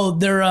 Oh,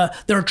 they're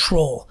a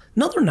troll.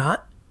 No, they're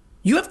not.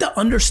 You have to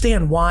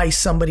understand why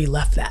somebody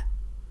left that.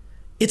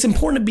 It's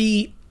important to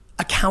be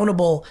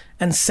accountable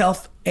and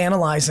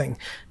self-analyzing.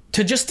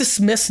 To just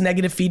dismiss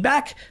negative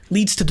feedback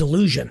leads to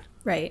delusion.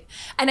 Right.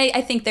 And I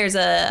think there's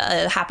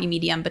a happy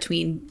medium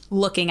between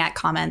looking at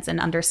comments and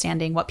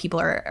understanding what people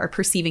are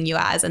perceiving you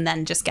as, and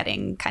then just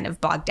getting kind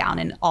of bogged down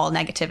in all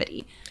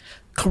negativity.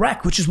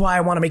 Correct, which is why I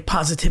want to make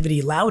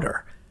positivity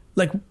louder.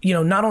 Like,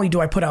 not only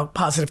do I put out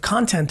positive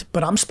content,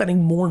 but I'm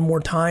spending more and more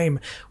time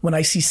when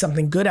I see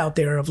something good out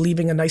there of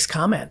leaving a nice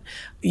comment.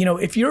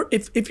 If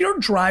you're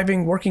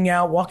driving, working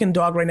out, walking the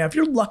dog right now, if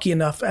you're lucky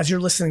enough as you're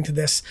listening to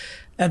this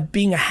of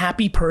being a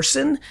happy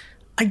person,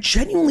 I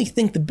genuinely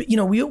think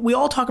we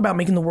all talk about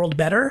making the world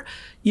better,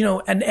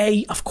 and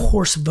A, of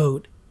course,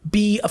 vote.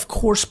 B, of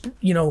course,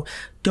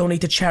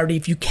 donate to charity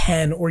if you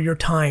can or your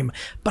time.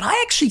 But I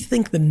actually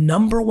think the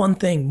number one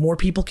thing more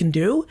people can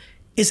do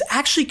is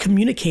actually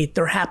communicate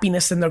their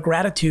happiness and their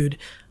gratitude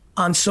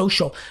on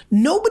social.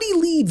 Nobody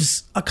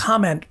leaves a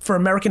comment for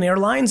American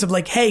Airlines of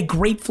like, hey,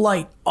 great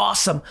flight,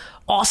 awesome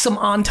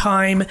on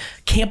time,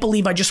 can't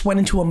believe I just went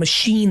into a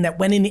machine that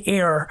went in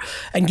air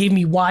and gave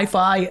me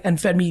Wi-Fi and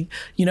fed me,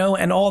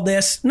 and all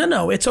this.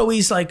 No, it's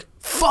always like,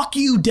 fuck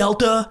you,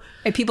 Delta.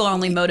 People are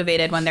only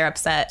motivated when they're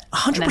upset.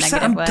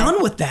 100%, I'm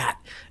done with that.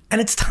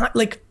 And it's time,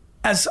 like,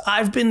 as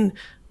I've been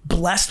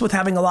blessed with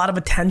having a lot of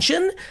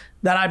attention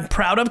that I'm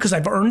proud of because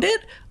I've earned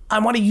it, I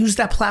want to use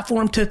that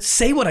platform to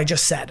say what I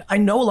just said. I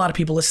know a lot of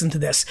people listen to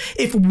this.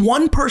 If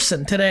one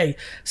person today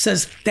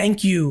says,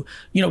 thank you,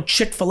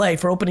 Chick-fil-A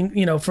for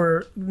opening,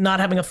 for not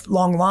having a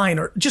long line,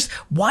 or just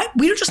why,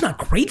 we are just not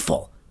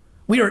grateful.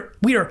 We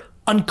are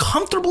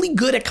uncomfortably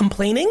good at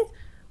complaining.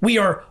 We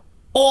are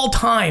all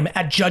time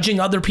at judging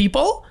other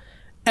people,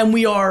 and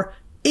we are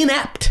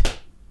inept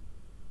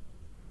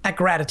at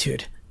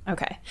gratitude.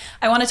 Okay.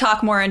 I want to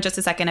talk more in just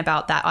a second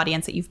about that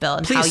audience that you've built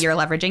and how you're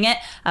leveraging it.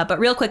 But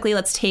real quickly,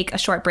 let's take a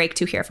short break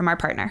to hear from our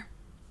partner.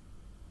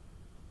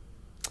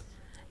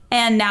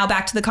 And now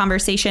back to the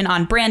conversation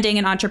on branding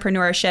and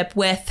entrepreneurship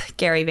with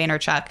Gary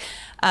Vaynerchuk.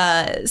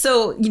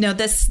 So,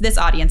 this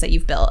audience that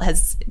you've built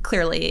has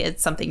clearly,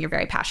 it's something you're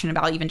very passionate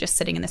about. Even just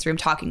sitting in this room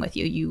talking with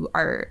you,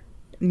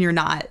 you're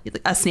not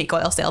a snake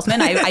oil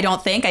salesman. I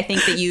don't think. I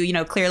think that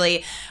you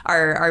clearly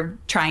are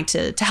trying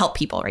to help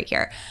people right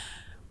here.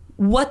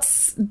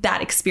 What's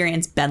that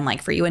experience been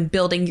like for you in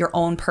building your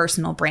own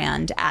personal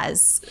brand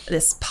as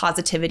this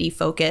positivity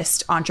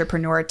focused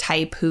entrepreneur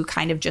type who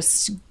kind of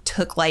just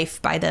took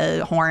life by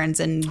the horns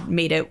and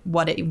made it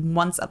what it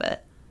wants of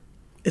it?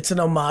 It's an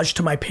homage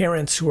to my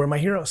parents who are my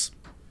heroes.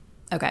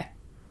 Okay.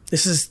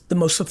 This is the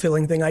most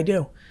fulfilling thing I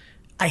do.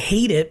 I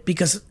hate it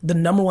because the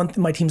number one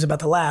thing, my team's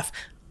about to laugh.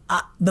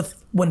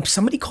 When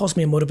somebody calls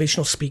me a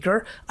motivational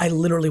speaker, I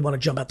literally want to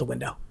jump out the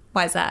window.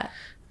 Why is that?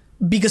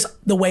 Because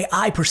the way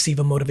I perceive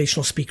a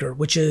motivational speaker,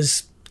 which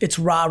is it's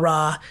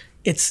rah-rah,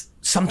 it's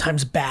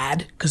sometimes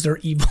bad because they're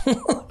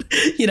evil,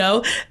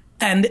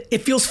 and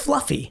it feels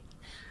fluffy.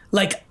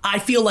 Like I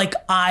feel like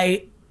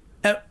I've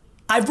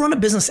run a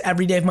business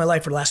every day of my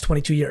life for the last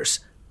 22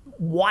 years,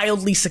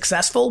 wildly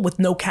successful with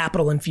no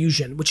capital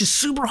infusion, which is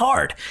super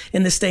hard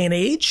in this day and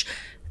age.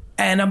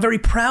 And I'm very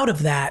proud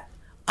of that.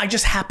 I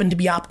just happen to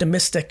be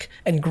optimistic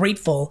and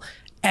grateful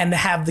and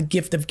have the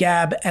gift of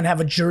gab and have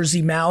a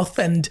Jersey mouth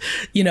and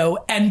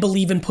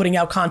believe in putting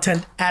out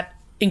content at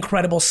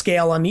incredible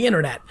scale on the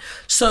internet.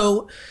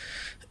 So,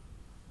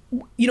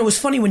 it was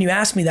funny when you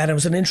asked me that. It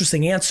was an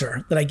interesting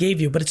answer that I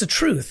gave you, but it's a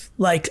truth.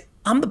 Like,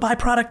 I'm the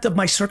byproduct of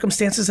my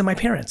circumstances and my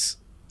parents.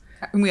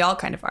 And we all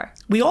kind of are.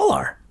 We all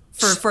are.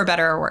 For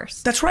better or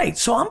worse. That's right.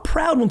 So I'm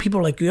proud when people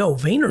are like, yo,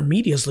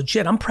 VaynerMedia is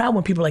legit. I'm proud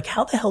when people are like,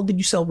 how the hell did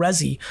you sell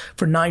Resi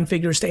for 9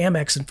 figures to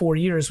Amex in 4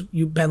 years?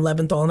 You, Ben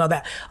Leventhal and all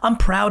that. I'm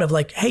proud of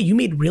like, hey, you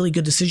made really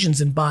good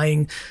decisions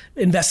in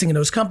investing in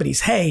those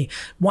companies. Hey,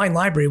 Wine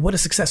Library, what a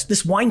success.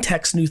 This Wine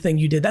Tech's new thing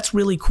you did, that's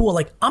really cool.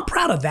 Like, I'm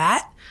proud of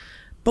that.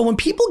 But when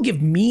people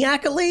give me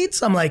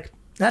accolades, I'm like,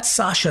 that's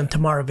Sasha and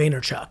Tamara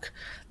Vaynerchuk.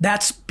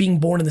 That's being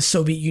born in the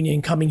Soviet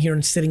Union, coming here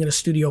and sitting in a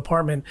studio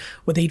apartment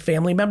with 8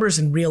 family members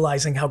and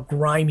realizing how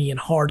grimy and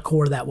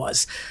hardcore that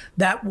was.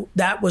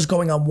 That was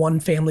going on one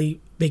family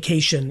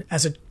vacation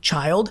as a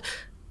child.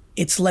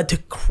 It's led to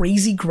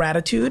crazy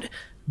gratitude,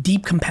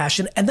 deep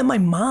compassion. And then my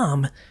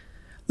mom,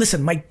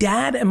 listen, my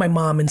dad and my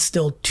mom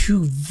instilled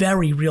 2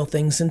 very real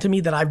things into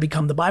me that I've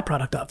become the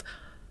byproduct of.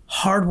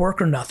 Hard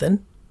work or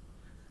nothing,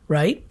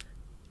 right?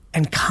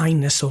 And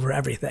kindness over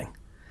everything.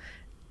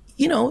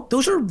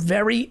 Those are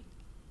very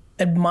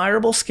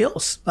admirable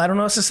skills. I don't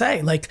know what to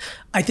say. Like,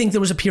 I think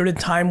there was a period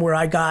of time where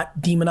I got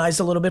demonized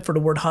a little bit for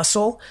the word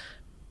hustle.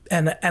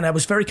 And I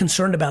was very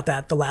concerned about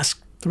that the last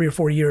 3 or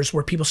 4 years,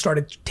 where people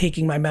started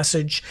taking my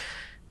message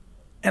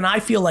and I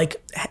feel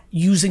like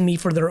using me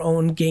for their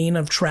own gain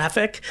of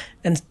traffic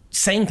and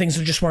saying things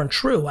that just weren't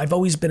true. I've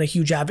always been a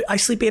huge advocate. I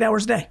sleep 8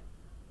 hours a day.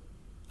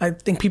 I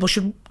think people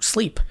should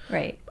sleep.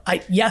 Right.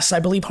 Yes, I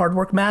believe hard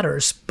work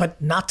matters,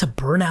 but not to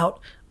burn out.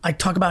 I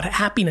talk about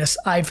happiness.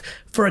 I've,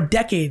 for a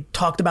decade,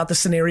 talked about the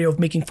scenario of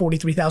making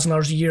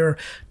 $43,000 a year,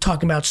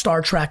 talking about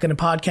Star Trek and a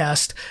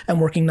podcast and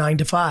working 9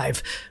 to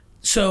 5.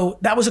 So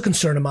that was a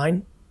concern of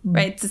mine.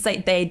 Right. It's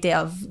like the idea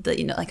of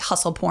the, like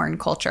hustle porn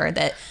culture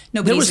that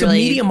nobody's There was really...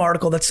 a Medium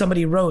article that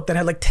somebody wrote that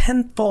had like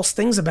 10 false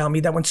things about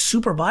me that went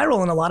super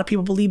viral. And a lot of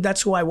people believed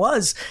that's who I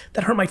was.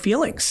 That hurt my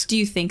feelings. Do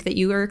you think that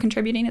you were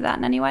contributing to that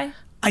in any way?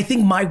 I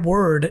think my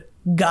word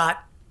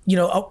got...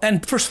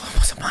 and first of all, it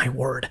wasn't my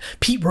word.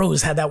 Pete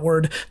Rose had that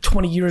word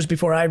 20 years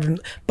before I even,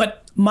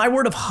 but my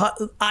word of,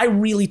 I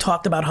really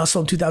talked about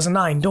hustle in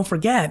 2009. Don't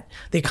forget,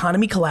 the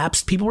economy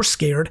collapsed. People were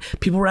scared.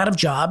 People were out of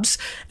jobs.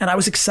 And I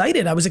was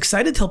excited. I was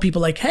excited to tell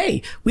people like,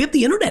 hey, we have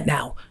the internet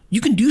now. You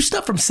can do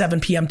stuff from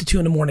 7 p.m. to 2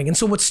 in the morning. And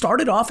so what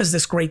started off as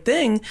this great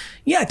thing,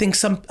 I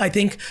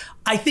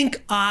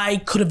think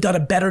I could have done a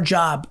better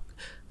job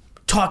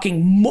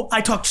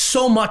I talked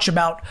so much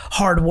about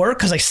hard work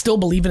because I still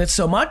believe in it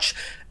so much.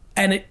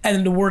 And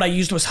the word I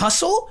used was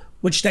hustle,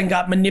 which then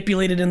got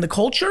manipulated in the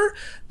culture,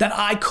 that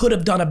I could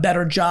have done a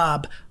better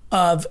job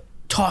of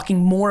talking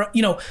more.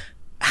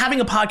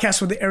 Having a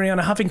podcast with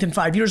Ariana Huffington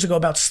 5 years ago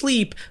about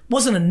sleep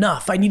wasn't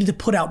enough. I needed to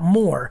put out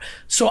more.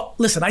 So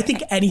listen, I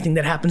think anything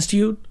that happens to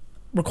you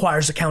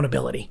requires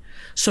accountability.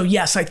 So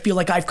yes, I feel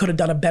like I could have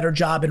done a better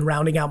job in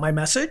rounding out my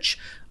message.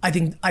 I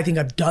think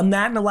I've done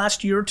that in the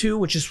last year or two,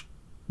 which is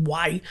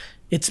why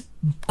it's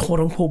quote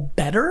unquote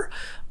better.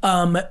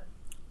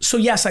 So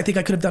yes, I think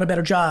I could have done a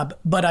better job,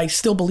 but I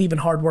still believe in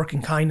hard work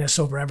and kindness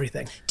over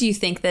everything. Do you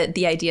think that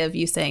the idea of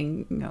you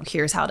saying,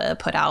 here's how to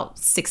put out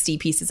 60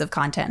 pieces of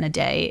content in a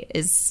day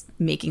is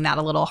making that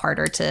a little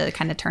harder to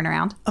kind of turn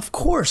around? Of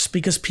course,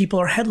 because people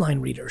are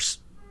headline readers.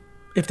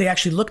 If they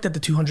actually looked at the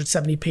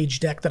 270-page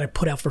deck that I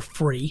put out for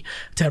free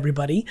to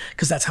everybody,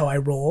 because that's how I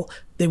roll,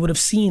 they would have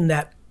seen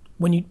that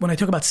when I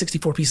talk about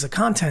 64 pieces of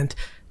content,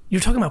 you're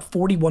talking about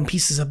 41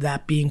 pieces of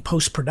that being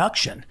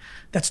post-production.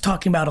 That's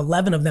talking about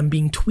 11 of them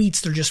being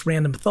tweets. They're just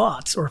random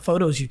thoughts or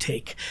photos you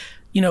take.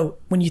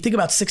 When you think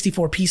about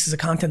 64 pieces of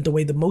content the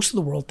way that most of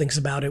the world thinks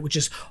about it, which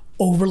is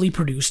overly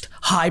produced,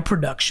 high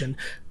production,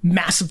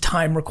 massive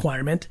time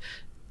requirement,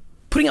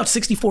 putting out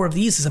 64 of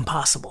these is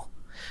impossible.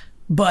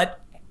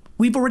 But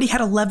we've already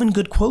had 11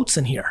 good quotes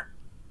in here.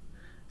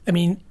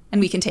 And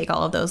we can take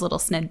all of those little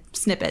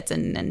snippets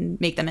and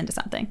make them into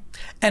something.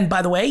 And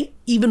by the way,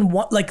 even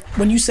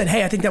when you said,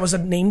 hey, I think that was a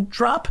name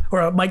drop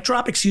or a mic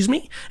drop, excuse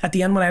me, at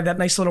the end when I had that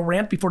nice little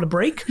rant before the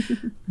break,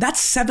 that's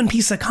 7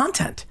 pieces of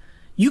content.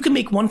 You can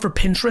make one for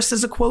Pinterest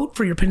as a quote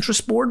for your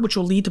Pinterest board, which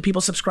will lead to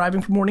people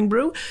subscribing for Morning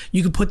Brew.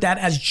 You could put that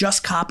as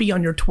just copy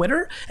on your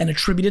Twitter and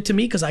attribute it to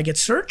me because I get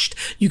searched.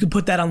 You could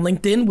put that on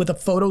LinkedIn with a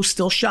photo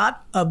still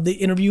shot of the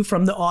interview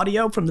from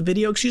the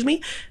video, excuse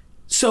me.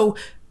 So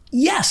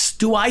yes,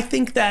 do I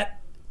think that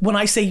when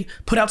I say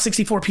put out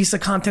 64 pieces of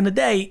content a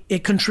day,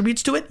 it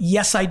contributes to it?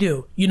 Yes, I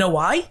do. You know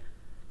why?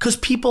 Because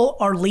people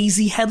are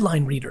lazy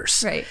headline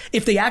readers. Right.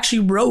 If they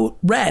actually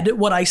read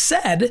what I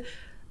said,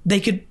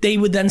 they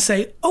would then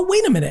say, oh,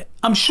 wait a minute.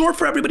 I'm sure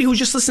for everybody who's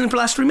just listening for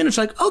the last 3 minutes,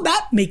 like, oh,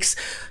 that makes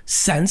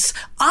sense.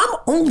 I'm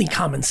only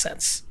common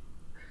sense.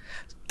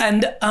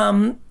 And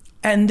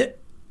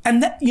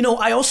that,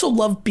 I also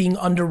love being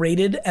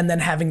underrated and then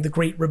having the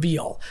great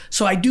reveal.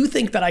 So I do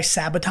think that I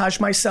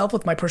sabotage myself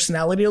with my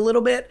personality a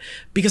little bit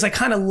because I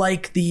kind of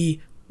like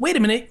wait a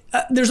minute,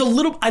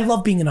 I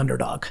love being an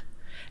underdog.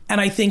 And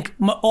I think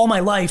all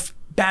my life,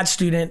 bad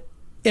student,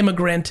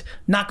 immigrant,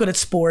 not good at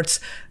sports,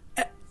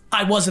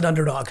 I was an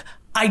underdog.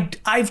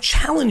 I've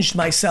challenged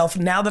myself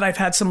now that I've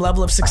had some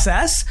level of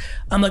success.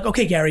 I'm like,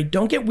 okay, Gary,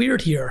 don't get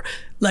weird here.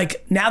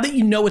 Like, now that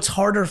you know it's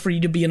harder for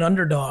you to be an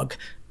underdog,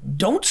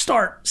 don't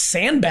start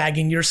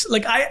sandbagging your,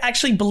 like, I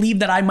actually believe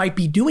that I might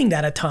be doing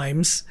that at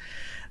times.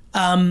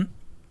 And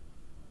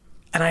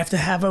I have to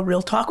have a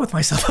real talk with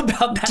myself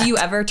about that. Do you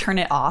ever turn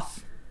it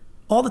off?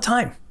 All the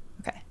time.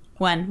 Okay.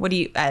 When? What do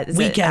you, is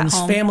weekends, it at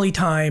home? family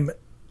time.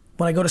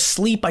 When I go to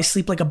sleep, I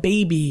sleep like a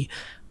baby.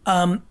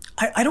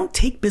 I don't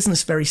take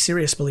business very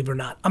serious, believe it or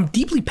not. I'm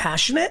deeply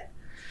passionate,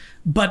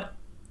 but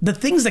the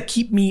things that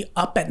keep me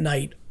up at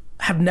night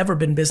have never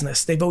been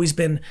business. They've always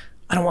been,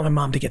 I don't want my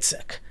mom to get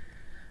sick.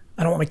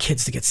 I don't want my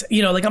kids to get sick.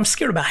 You know, like, I'm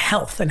scared about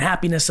health and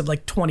happiness of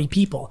like 20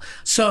 people.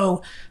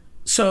 So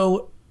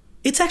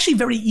it's actually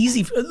very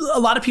easy. A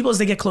lot of people, as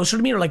they get closer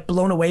to me, are like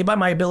blown away by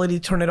my ability to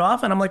turn it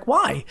off. And I'm like,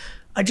 why?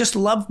 I just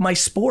love my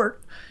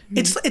sport.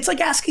 It's like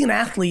asking an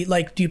athlete,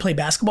 like, do you play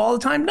basketball all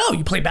the time? No,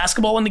 you play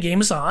basketball when the game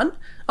is on.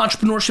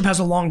 Entrepreneurship has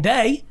a long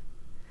day.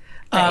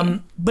 Right.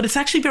 But it's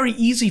actually very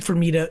easy for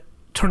me to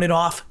turn it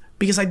off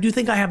because I do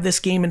think I have this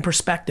game in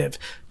perspective.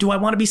 Do I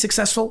want to be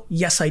successful?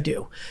 Yes, I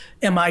do.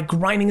 Am I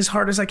grinding as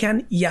hard as I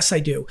can? Yes, I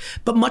do.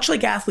 But much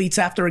like athletes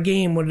after a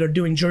game when they're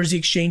doing jersey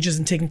exchanges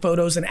and taking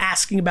photos and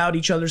asking about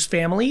each other's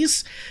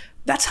families,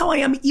 that's how I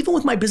am even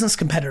with my business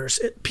competitors.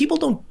 People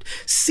don't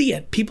see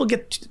it. People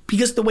get,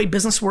 because the way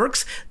business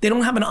works, they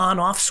don't have an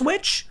on-off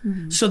switch.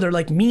 Mm-hmm. So they're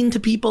like mean to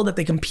people that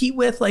they compete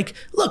with. Like,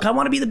 look, I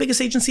want to be the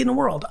biggest agency in the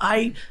world.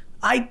 I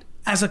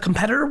as a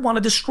competitor, want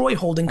to destroy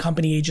holding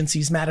company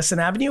agencies, Madison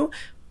Avenue,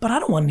 but I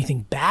don't want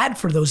anything bad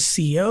for those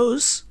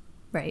CEOs.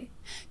 Right.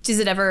 Does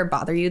it ever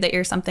bother you that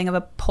you're something of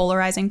a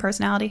polarizing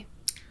personality?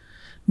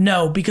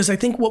 No, because I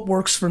think what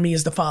works for me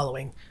is the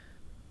following.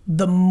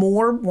 The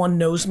more one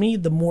knows me,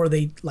 the more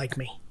they like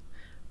me.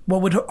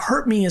 What would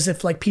hurt me is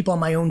if like people on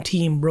my own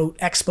team wrote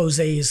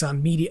exposés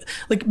on media.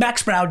 Like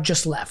Max Brown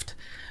just left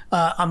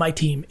on my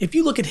team. If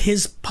you look at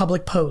his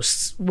public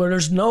posts where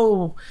there's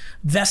no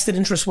vested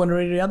interest one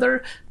way or the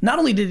other, not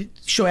only did it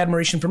show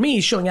admiration for me,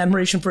 he's showing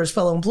admiration for his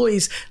fellow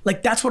employees.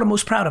 Like, that's what I'm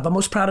most proud of. I'm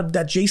most proud of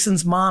that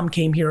Jason's mom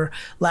came here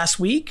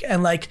last week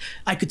and like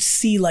I could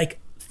see like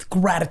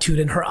gratitude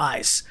in her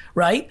eyes,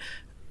 right?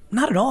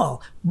 Not at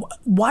all.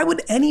 Why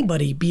would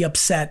anybody be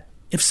upset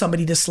if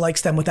somebody dislikes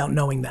them without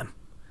knowing them?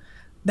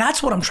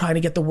 That's what I'm trying to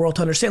get the world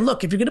to understand.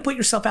 Look, if you're going to put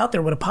yourself out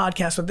there with a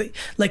podcast,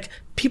 like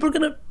people are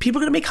going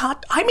to make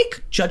I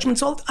make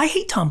judgments I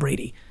hate Tom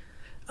Brady.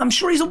 I'm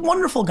sure he's a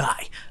wonderful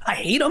guy. I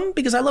hate him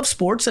because I love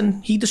sports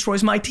and he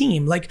destroys my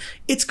team. Like,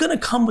 it's going to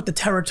come with the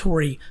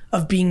territory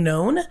of being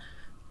known.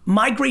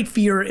 My great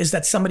fear is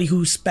that somebody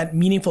who spent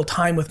meaningful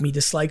time with me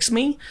dislikes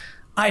me.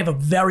 I have a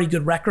very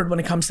good record when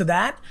it comes to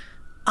that.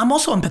 I'm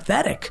also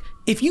empathetic.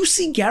 If you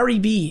see Gary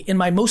V in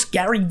my most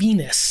Gary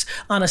V-ness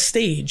on a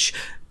stage,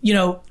 you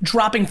know,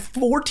 dropping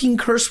 14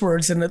 curse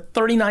words in a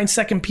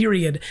 39-second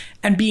period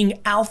and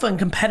being alpha and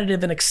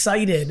competitive and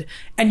excited,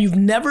 and you've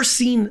never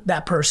seen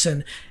that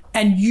person,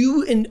 and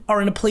you are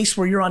in a place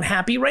where you're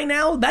unhappy right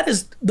now, that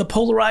is the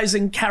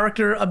polarizing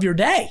character of your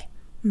day.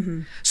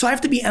 Mm-hmm. So I have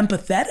to be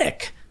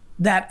empathetic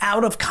that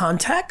out of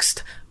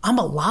context, I'm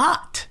a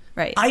lot.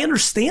 Right. I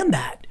understand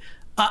that.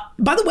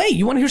 By the way,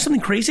 you want to hear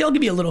something crazy? I'll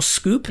give you a little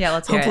scoop. Yeah,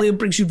 let's hear Hopefully it. It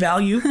brings you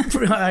value.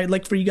 I'd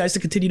like for you guys to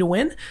continue to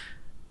win.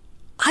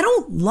 I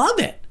don't love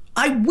it.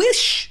 I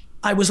wish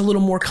I was a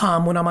little more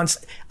calm when I'm on.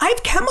 I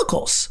have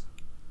chemicals.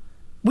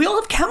 We all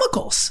have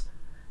chemicals.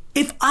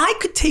 If I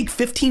could take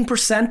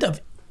 15%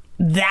 of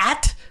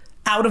that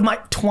out of my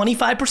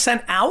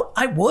 25% out,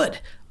 I would.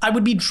 I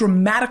would be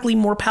dramatically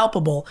more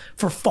palpable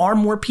for far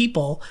more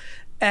people.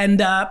 And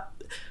at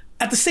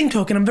the same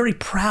token, I'm very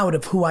proud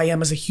of who I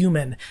am as a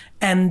human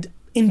and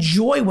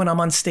enjoy when I'm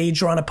on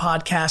stage or on a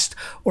podcast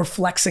or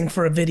flexing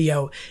for a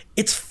video.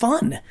 It's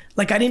fun.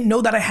 Like, I didn't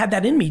know that I had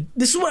that in me.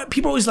 This is what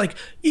people always like,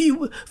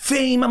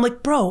 fame. I'm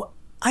like, bro,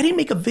 I didn't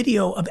make a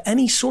video of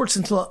any sorts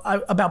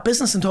about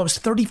business until I was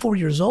 34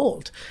 years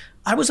old.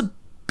 I was a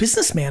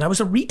businessman. I was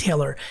a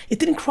retailer. It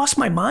didn't cross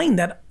my mind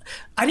that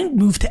I didn't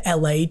move to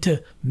LA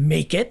to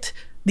make it.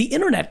 The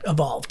internet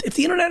evolved. If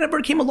the internet ever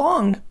came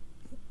along,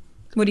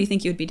 what do you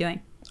think you would be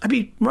doing? I'd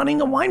be running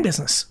a wine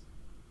business.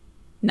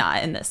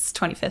 Not in this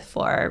 25th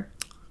floor,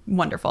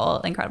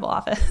 wonderful, incredible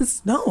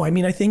office. No, I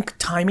mean, I think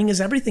timing is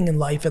everything in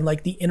life. And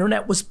like the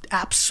internet was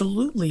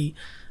absolutely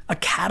a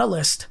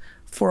catalyst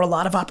for a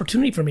lot of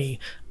opportunity for me.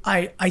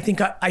 I think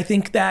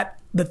that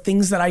the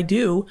things that I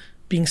do,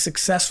 being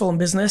successful in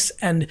business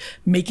and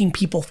making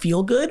people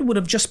feel good, would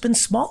have just been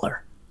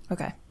smaller.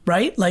 Okay.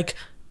 Right? Like,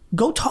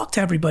 go talk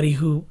to everybody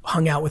who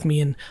hung out with me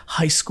in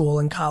high school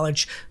and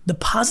college. The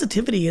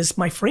positivity is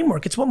my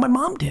framework. It's what my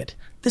mom did.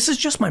 This is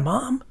just my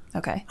mom.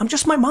 Okay. I'm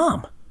just my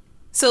mom.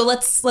 So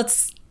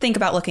let's think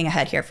about looking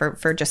ahead here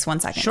for just 1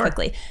 second, sure.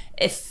 Quickly.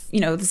 If,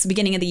 this is the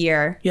beginning of the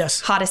year.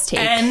 Yes. Hottest take.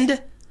 And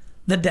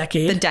the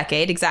decade. The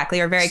decade, exactly.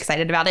 We're very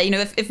excited about it.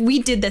 If we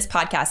did this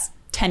podcast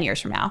 10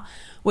 years from now,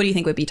 what do you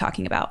think we'd be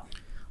talking about?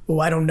 Oh,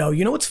 I don't know.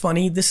 You know what's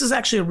funny? This is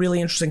actually a really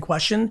interesting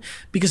question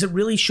because it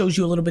really shows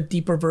you a little bit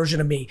deeper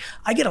version of me.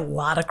 I get a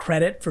lot of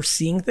credit for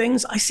seeing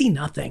things. I see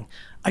nothing.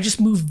 I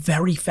just move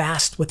very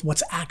fast with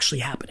what's actually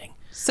happening.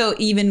 So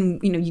even,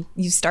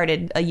 you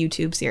started a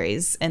YouTube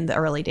series in the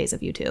early days of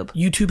YouTube.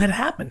 YouTube had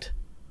happened.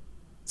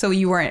 So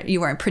you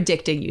weren't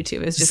predicting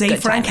YouTube. It was just Zay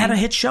good Frank timing. had a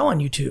hit show on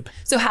YouTube.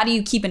 So how do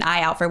you keep an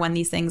eye out for when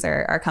these things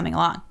are coming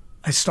along?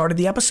 I started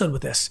the episode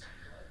with this.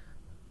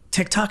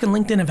 TikTok and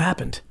LinkedIn have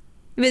happened.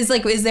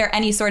 Is there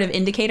any sort of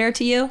indicator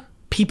to you?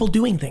 People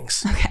doing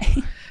things.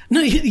 Okay.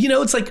 No,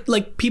 it's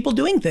like people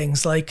doing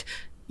things. Like,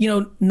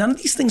 none of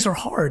these things are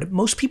hard.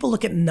 Most people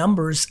look at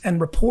numbers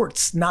and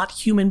reports, not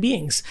human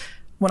beings.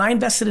 When I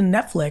invested in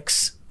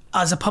Netflix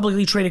as a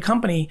publicly traded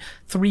company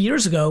 3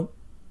 years ago,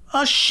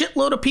 a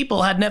shitload of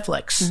people had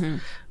Netflix. Mm-hmm.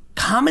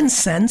 Common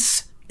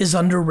sense is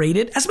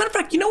underrated. As a matter of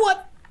fact, you know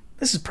what?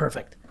 This is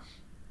perfect.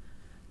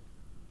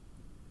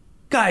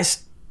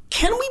 Guys,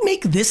 can we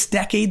make this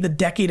decade the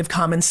decade of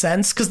common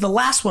sense? Because the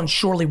last one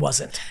surely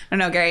wasn't. I don't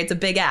know, Gary. It's a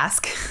big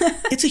ask.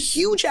 It's a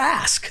huge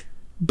ask,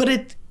 but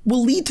it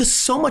will lead to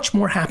so much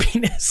more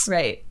happiness.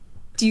 Right.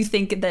 Do you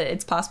think that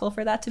it's possible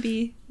for that to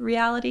be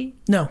reality?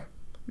 No.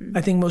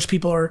 I think most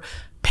people are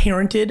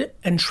parented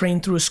and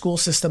trained through a school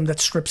system that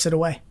strips it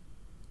away.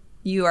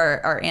 You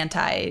are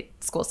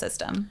anti-school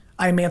system.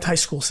 I'm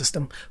anti-school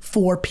system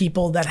for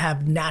people that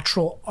have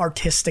natural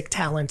artistic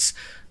talents,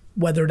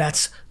 whether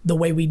that's the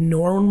way we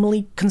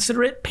normally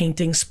consider it,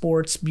 painting,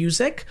 sports,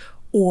 music,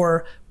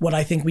 or what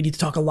I think we need to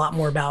talk a lot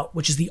more about,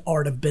 which is the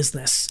art of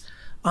business.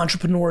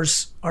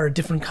 Entrepreneurs are a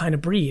different kind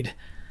of breed.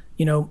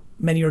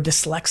 Many are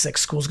dyslexic.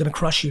 School's going to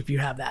crush you if you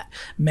have that.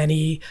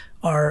 Many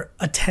are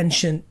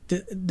attention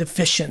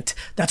deficient.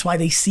 That's why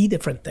they see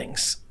different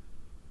things.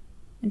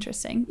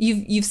 Interesting.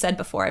 You've said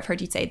before, I've heard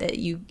you say that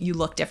you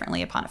look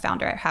differently upon a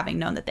founder having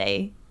known that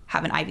they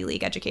have an Ivy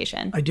League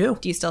education. I do.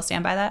 Do you still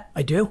stand by that?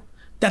 I do.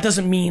 That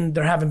doesn't mean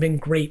there haven't been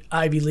great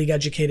Ivy League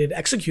educated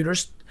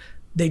executors.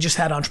 They just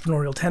had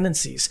entrepreneurial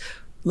tendencies.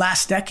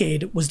 Last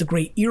decade was the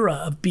great era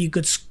of be a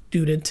good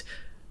student,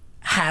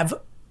 have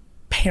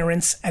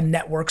parents and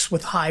networks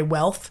with high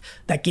wealth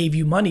that gave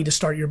you money to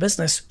start your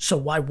business. So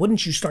why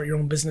wouldn't you start your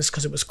own business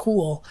because it was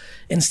cool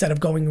instead of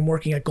going and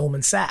working at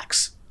Goldman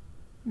Sachs?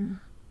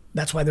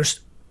 That's why there's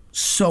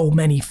so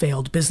many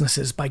failed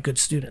businesses by good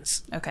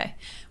students. Okay.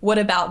 What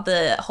about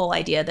the whole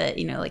idea that,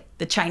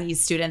 the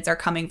Chinese students are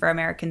coming for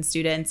American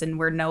students and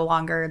we're no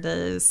longer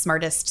the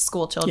smartest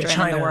school children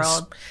in the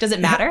world? Does it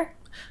matter?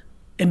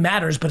 It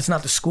matters, but it's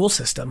not the school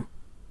system.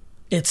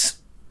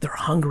 It's they're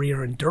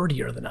hungrier and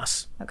dirtier than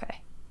us.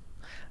 Okay.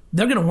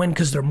 They're going to win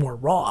because they're more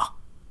raw.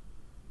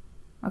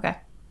 Okay.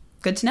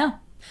 Good to know.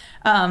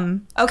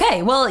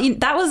 Okay. Well,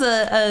 that was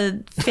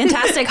a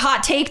fantastic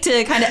hot take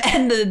to kind of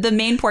end the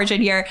main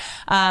portion here.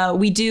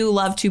 We do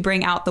love to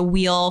bring out the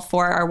wheel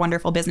for our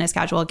wonderful business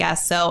casual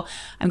guests. So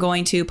I'm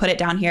going to put it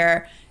down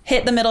here,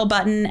 hit the middle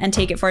button and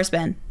take it for a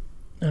spin.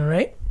 All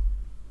right.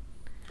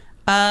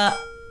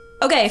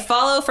 Okay.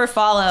 Follow for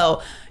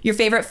follow. Your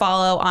favorite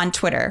follow on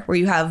Twitter, where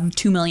you have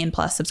 2 million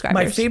plus subscribers.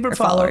 My favorite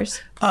followers.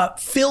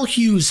 Phil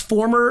Hughes,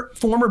 former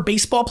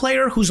baseball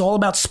player who's all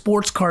about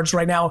sports cards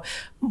right now.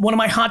 One of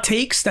my hot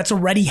takes that's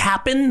already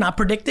happened, not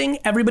predicting.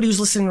 Everybody who's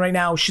listening right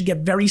now should get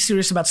very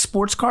serious about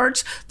sports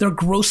cards. They're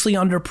grossly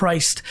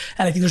underpriced,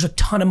 and I think there's a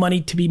ton of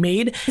money to be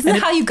made. Isn't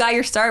that how you got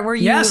your start? Were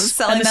you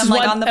selling them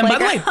on the playground? By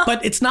the way,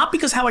 but it's not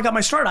because how I got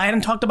my start. I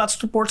hadn't talked about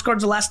sports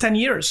cards the last 10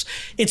 years.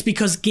 It's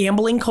because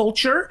gambling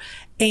culture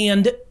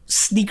and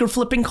sneaker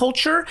flipping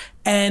culture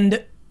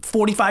and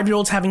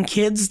 45-year-olds having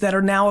kids that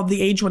are now of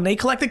the age when they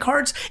collected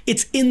cards.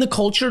 It's in the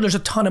culture. There's a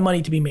ton of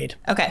money to be made.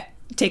 Okay.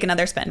 Take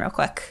another spin real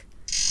quick.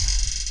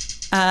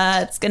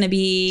 It's going to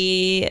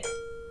be...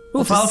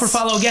 Ooh, follow for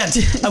follow again.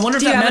 I wonder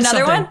if that meant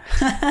something. Do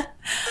you have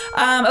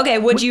another one? Okay.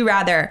 Would you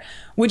rather,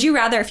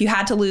 if you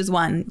had to lose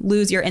one,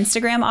 lose your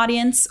Instagram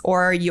audience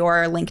or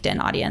your LinkedIn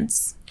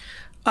audience?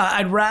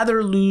 I'd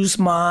rather lose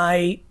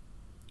my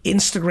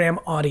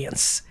Instagram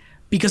audience,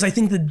 because I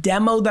think the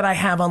demo that I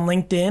have on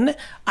LinkedIn,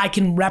 I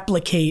can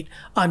replicate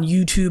on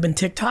YouTube and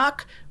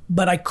TikTok,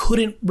 but I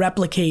couldn't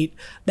replicate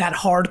that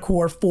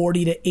hardcore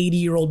 40 to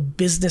 80-year-old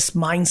business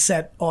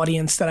mindset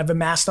audience that I've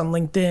amassed on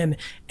LinkedIn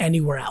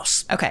anywhere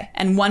else. Okay.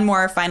 And one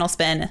more final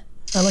spin.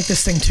 I like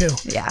this thing too.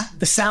 Yeah.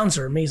 The sounds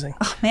are amazing.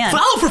 Oh, man.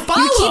 Follow for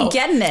follow. You keep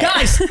getting it.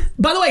 Guys,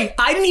 by the way,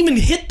 I didn't even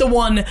hit the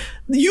one.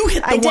 You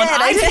hit the one.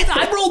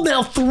 I rolled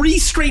now 3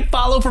 straight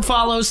follow for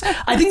follows.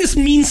 I think this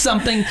means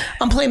something.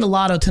 I'm playing the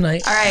lotto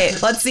tonight. All right.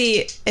 Let's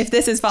see if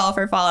this is follow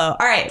for follow.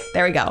 All right.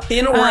 There we go.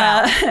 In or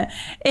out?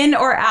 In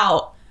or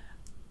out.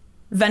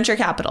 Venture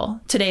capital.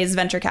 Today's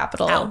venture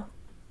capital. Out.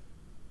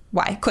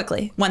 Why?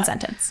 Quickly. One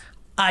sentence.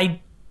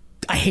 I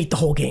hate the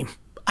whole game.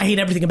 I hate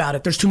everything about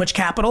it. There's too much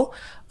capital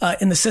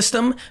in the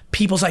system.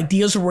 People's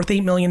ideas are worth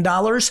 $8 million.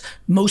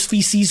 Most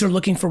VCs are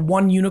looking for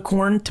one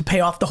unicorn to pay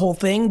off the whole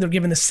thing. They're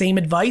given the same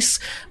advice.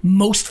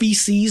 Most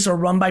VCs are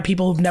run by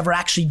people who've never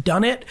actually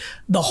done it.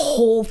 The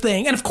whole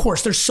thing. And of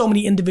course, there's so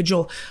many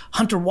individual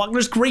Hunter Walker.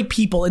 There's great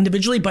people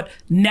individually, but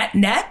net,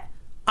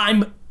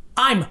 I'm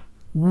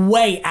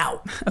way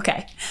out.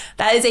 Okay.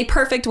 That is a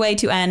perfect way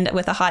to end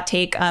with a hot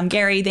take.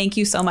 Gary, thank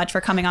you so much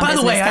for coming on By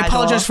Business the way, Casual. I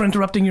apologize for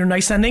interrupting your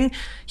nice ending.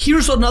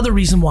 Here's another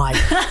reason why.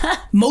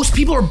 Most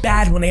people are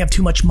bad when they have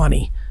too much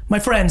money. My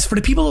friends, for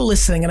the people who are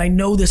listening, and I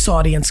know this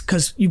audience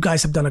because you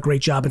guys have done a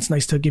great job. It's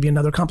nice to give you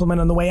another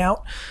compliment on the way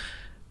out.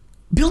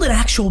 Build an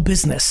actual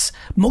business.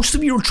 Most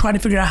of you are trying to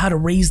figure out how to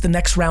raise the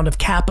next round of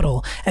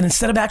capital. And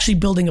instead of actually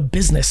building a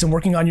business and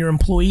working on your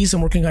employees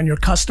and working on your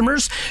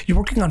customers, you're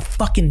working on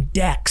fucking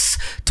decks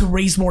to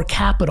raise more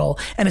capital.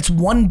 And it's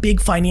one big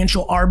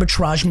financial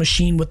arbitrage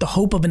machine with the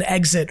hope of an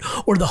exit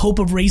or the hope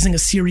of raising a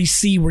Series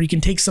C where you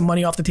can take some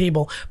money off the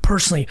table.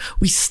 Personally,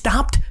 we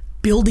stopped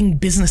building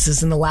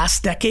businesses in the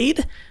last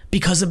decade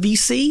because of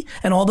VC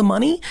and all the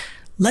money.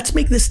 Let's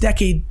make this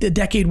decade the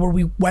decade where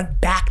we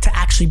went back to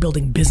actually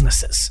building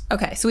businesses.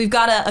 Okay, so we've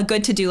got a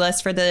good to-do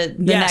list for the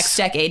next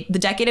decade. The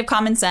decade of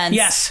common sense.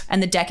 Yes.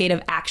 And the decade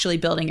of actually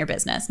building your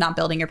business, not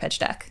building your pitch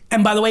deck.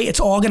 And by the way,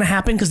 it's all going to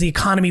happen because the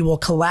economy will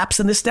collapse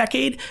in this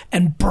decade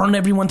and burn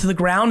everyone to the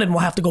ground, and we'll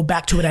have to go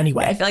back to it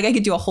anyway. I feel like I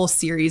could do a whole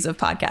series of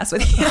podcasts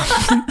with you.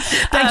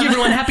 Thank you,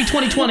 everyone. Happy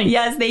 2020.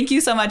 Yes, thank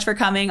you so much for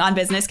coming on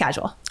Business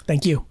Casual.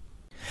 Thank you.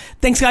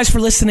 Thanks, guys, for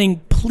listening.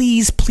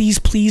 Please, please,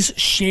 please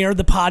share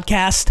the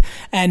podcast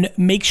and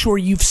make sure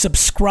you've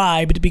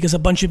subscribed because a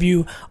bunch of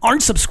you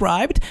aren't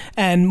subscribed.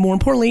 And more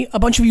importantly, a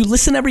bunch of you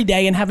listen every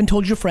day and haven't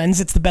told your friends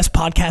it's the best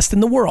podcast in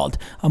the world.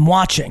 I'm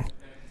watching.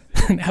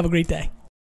 Have a great day.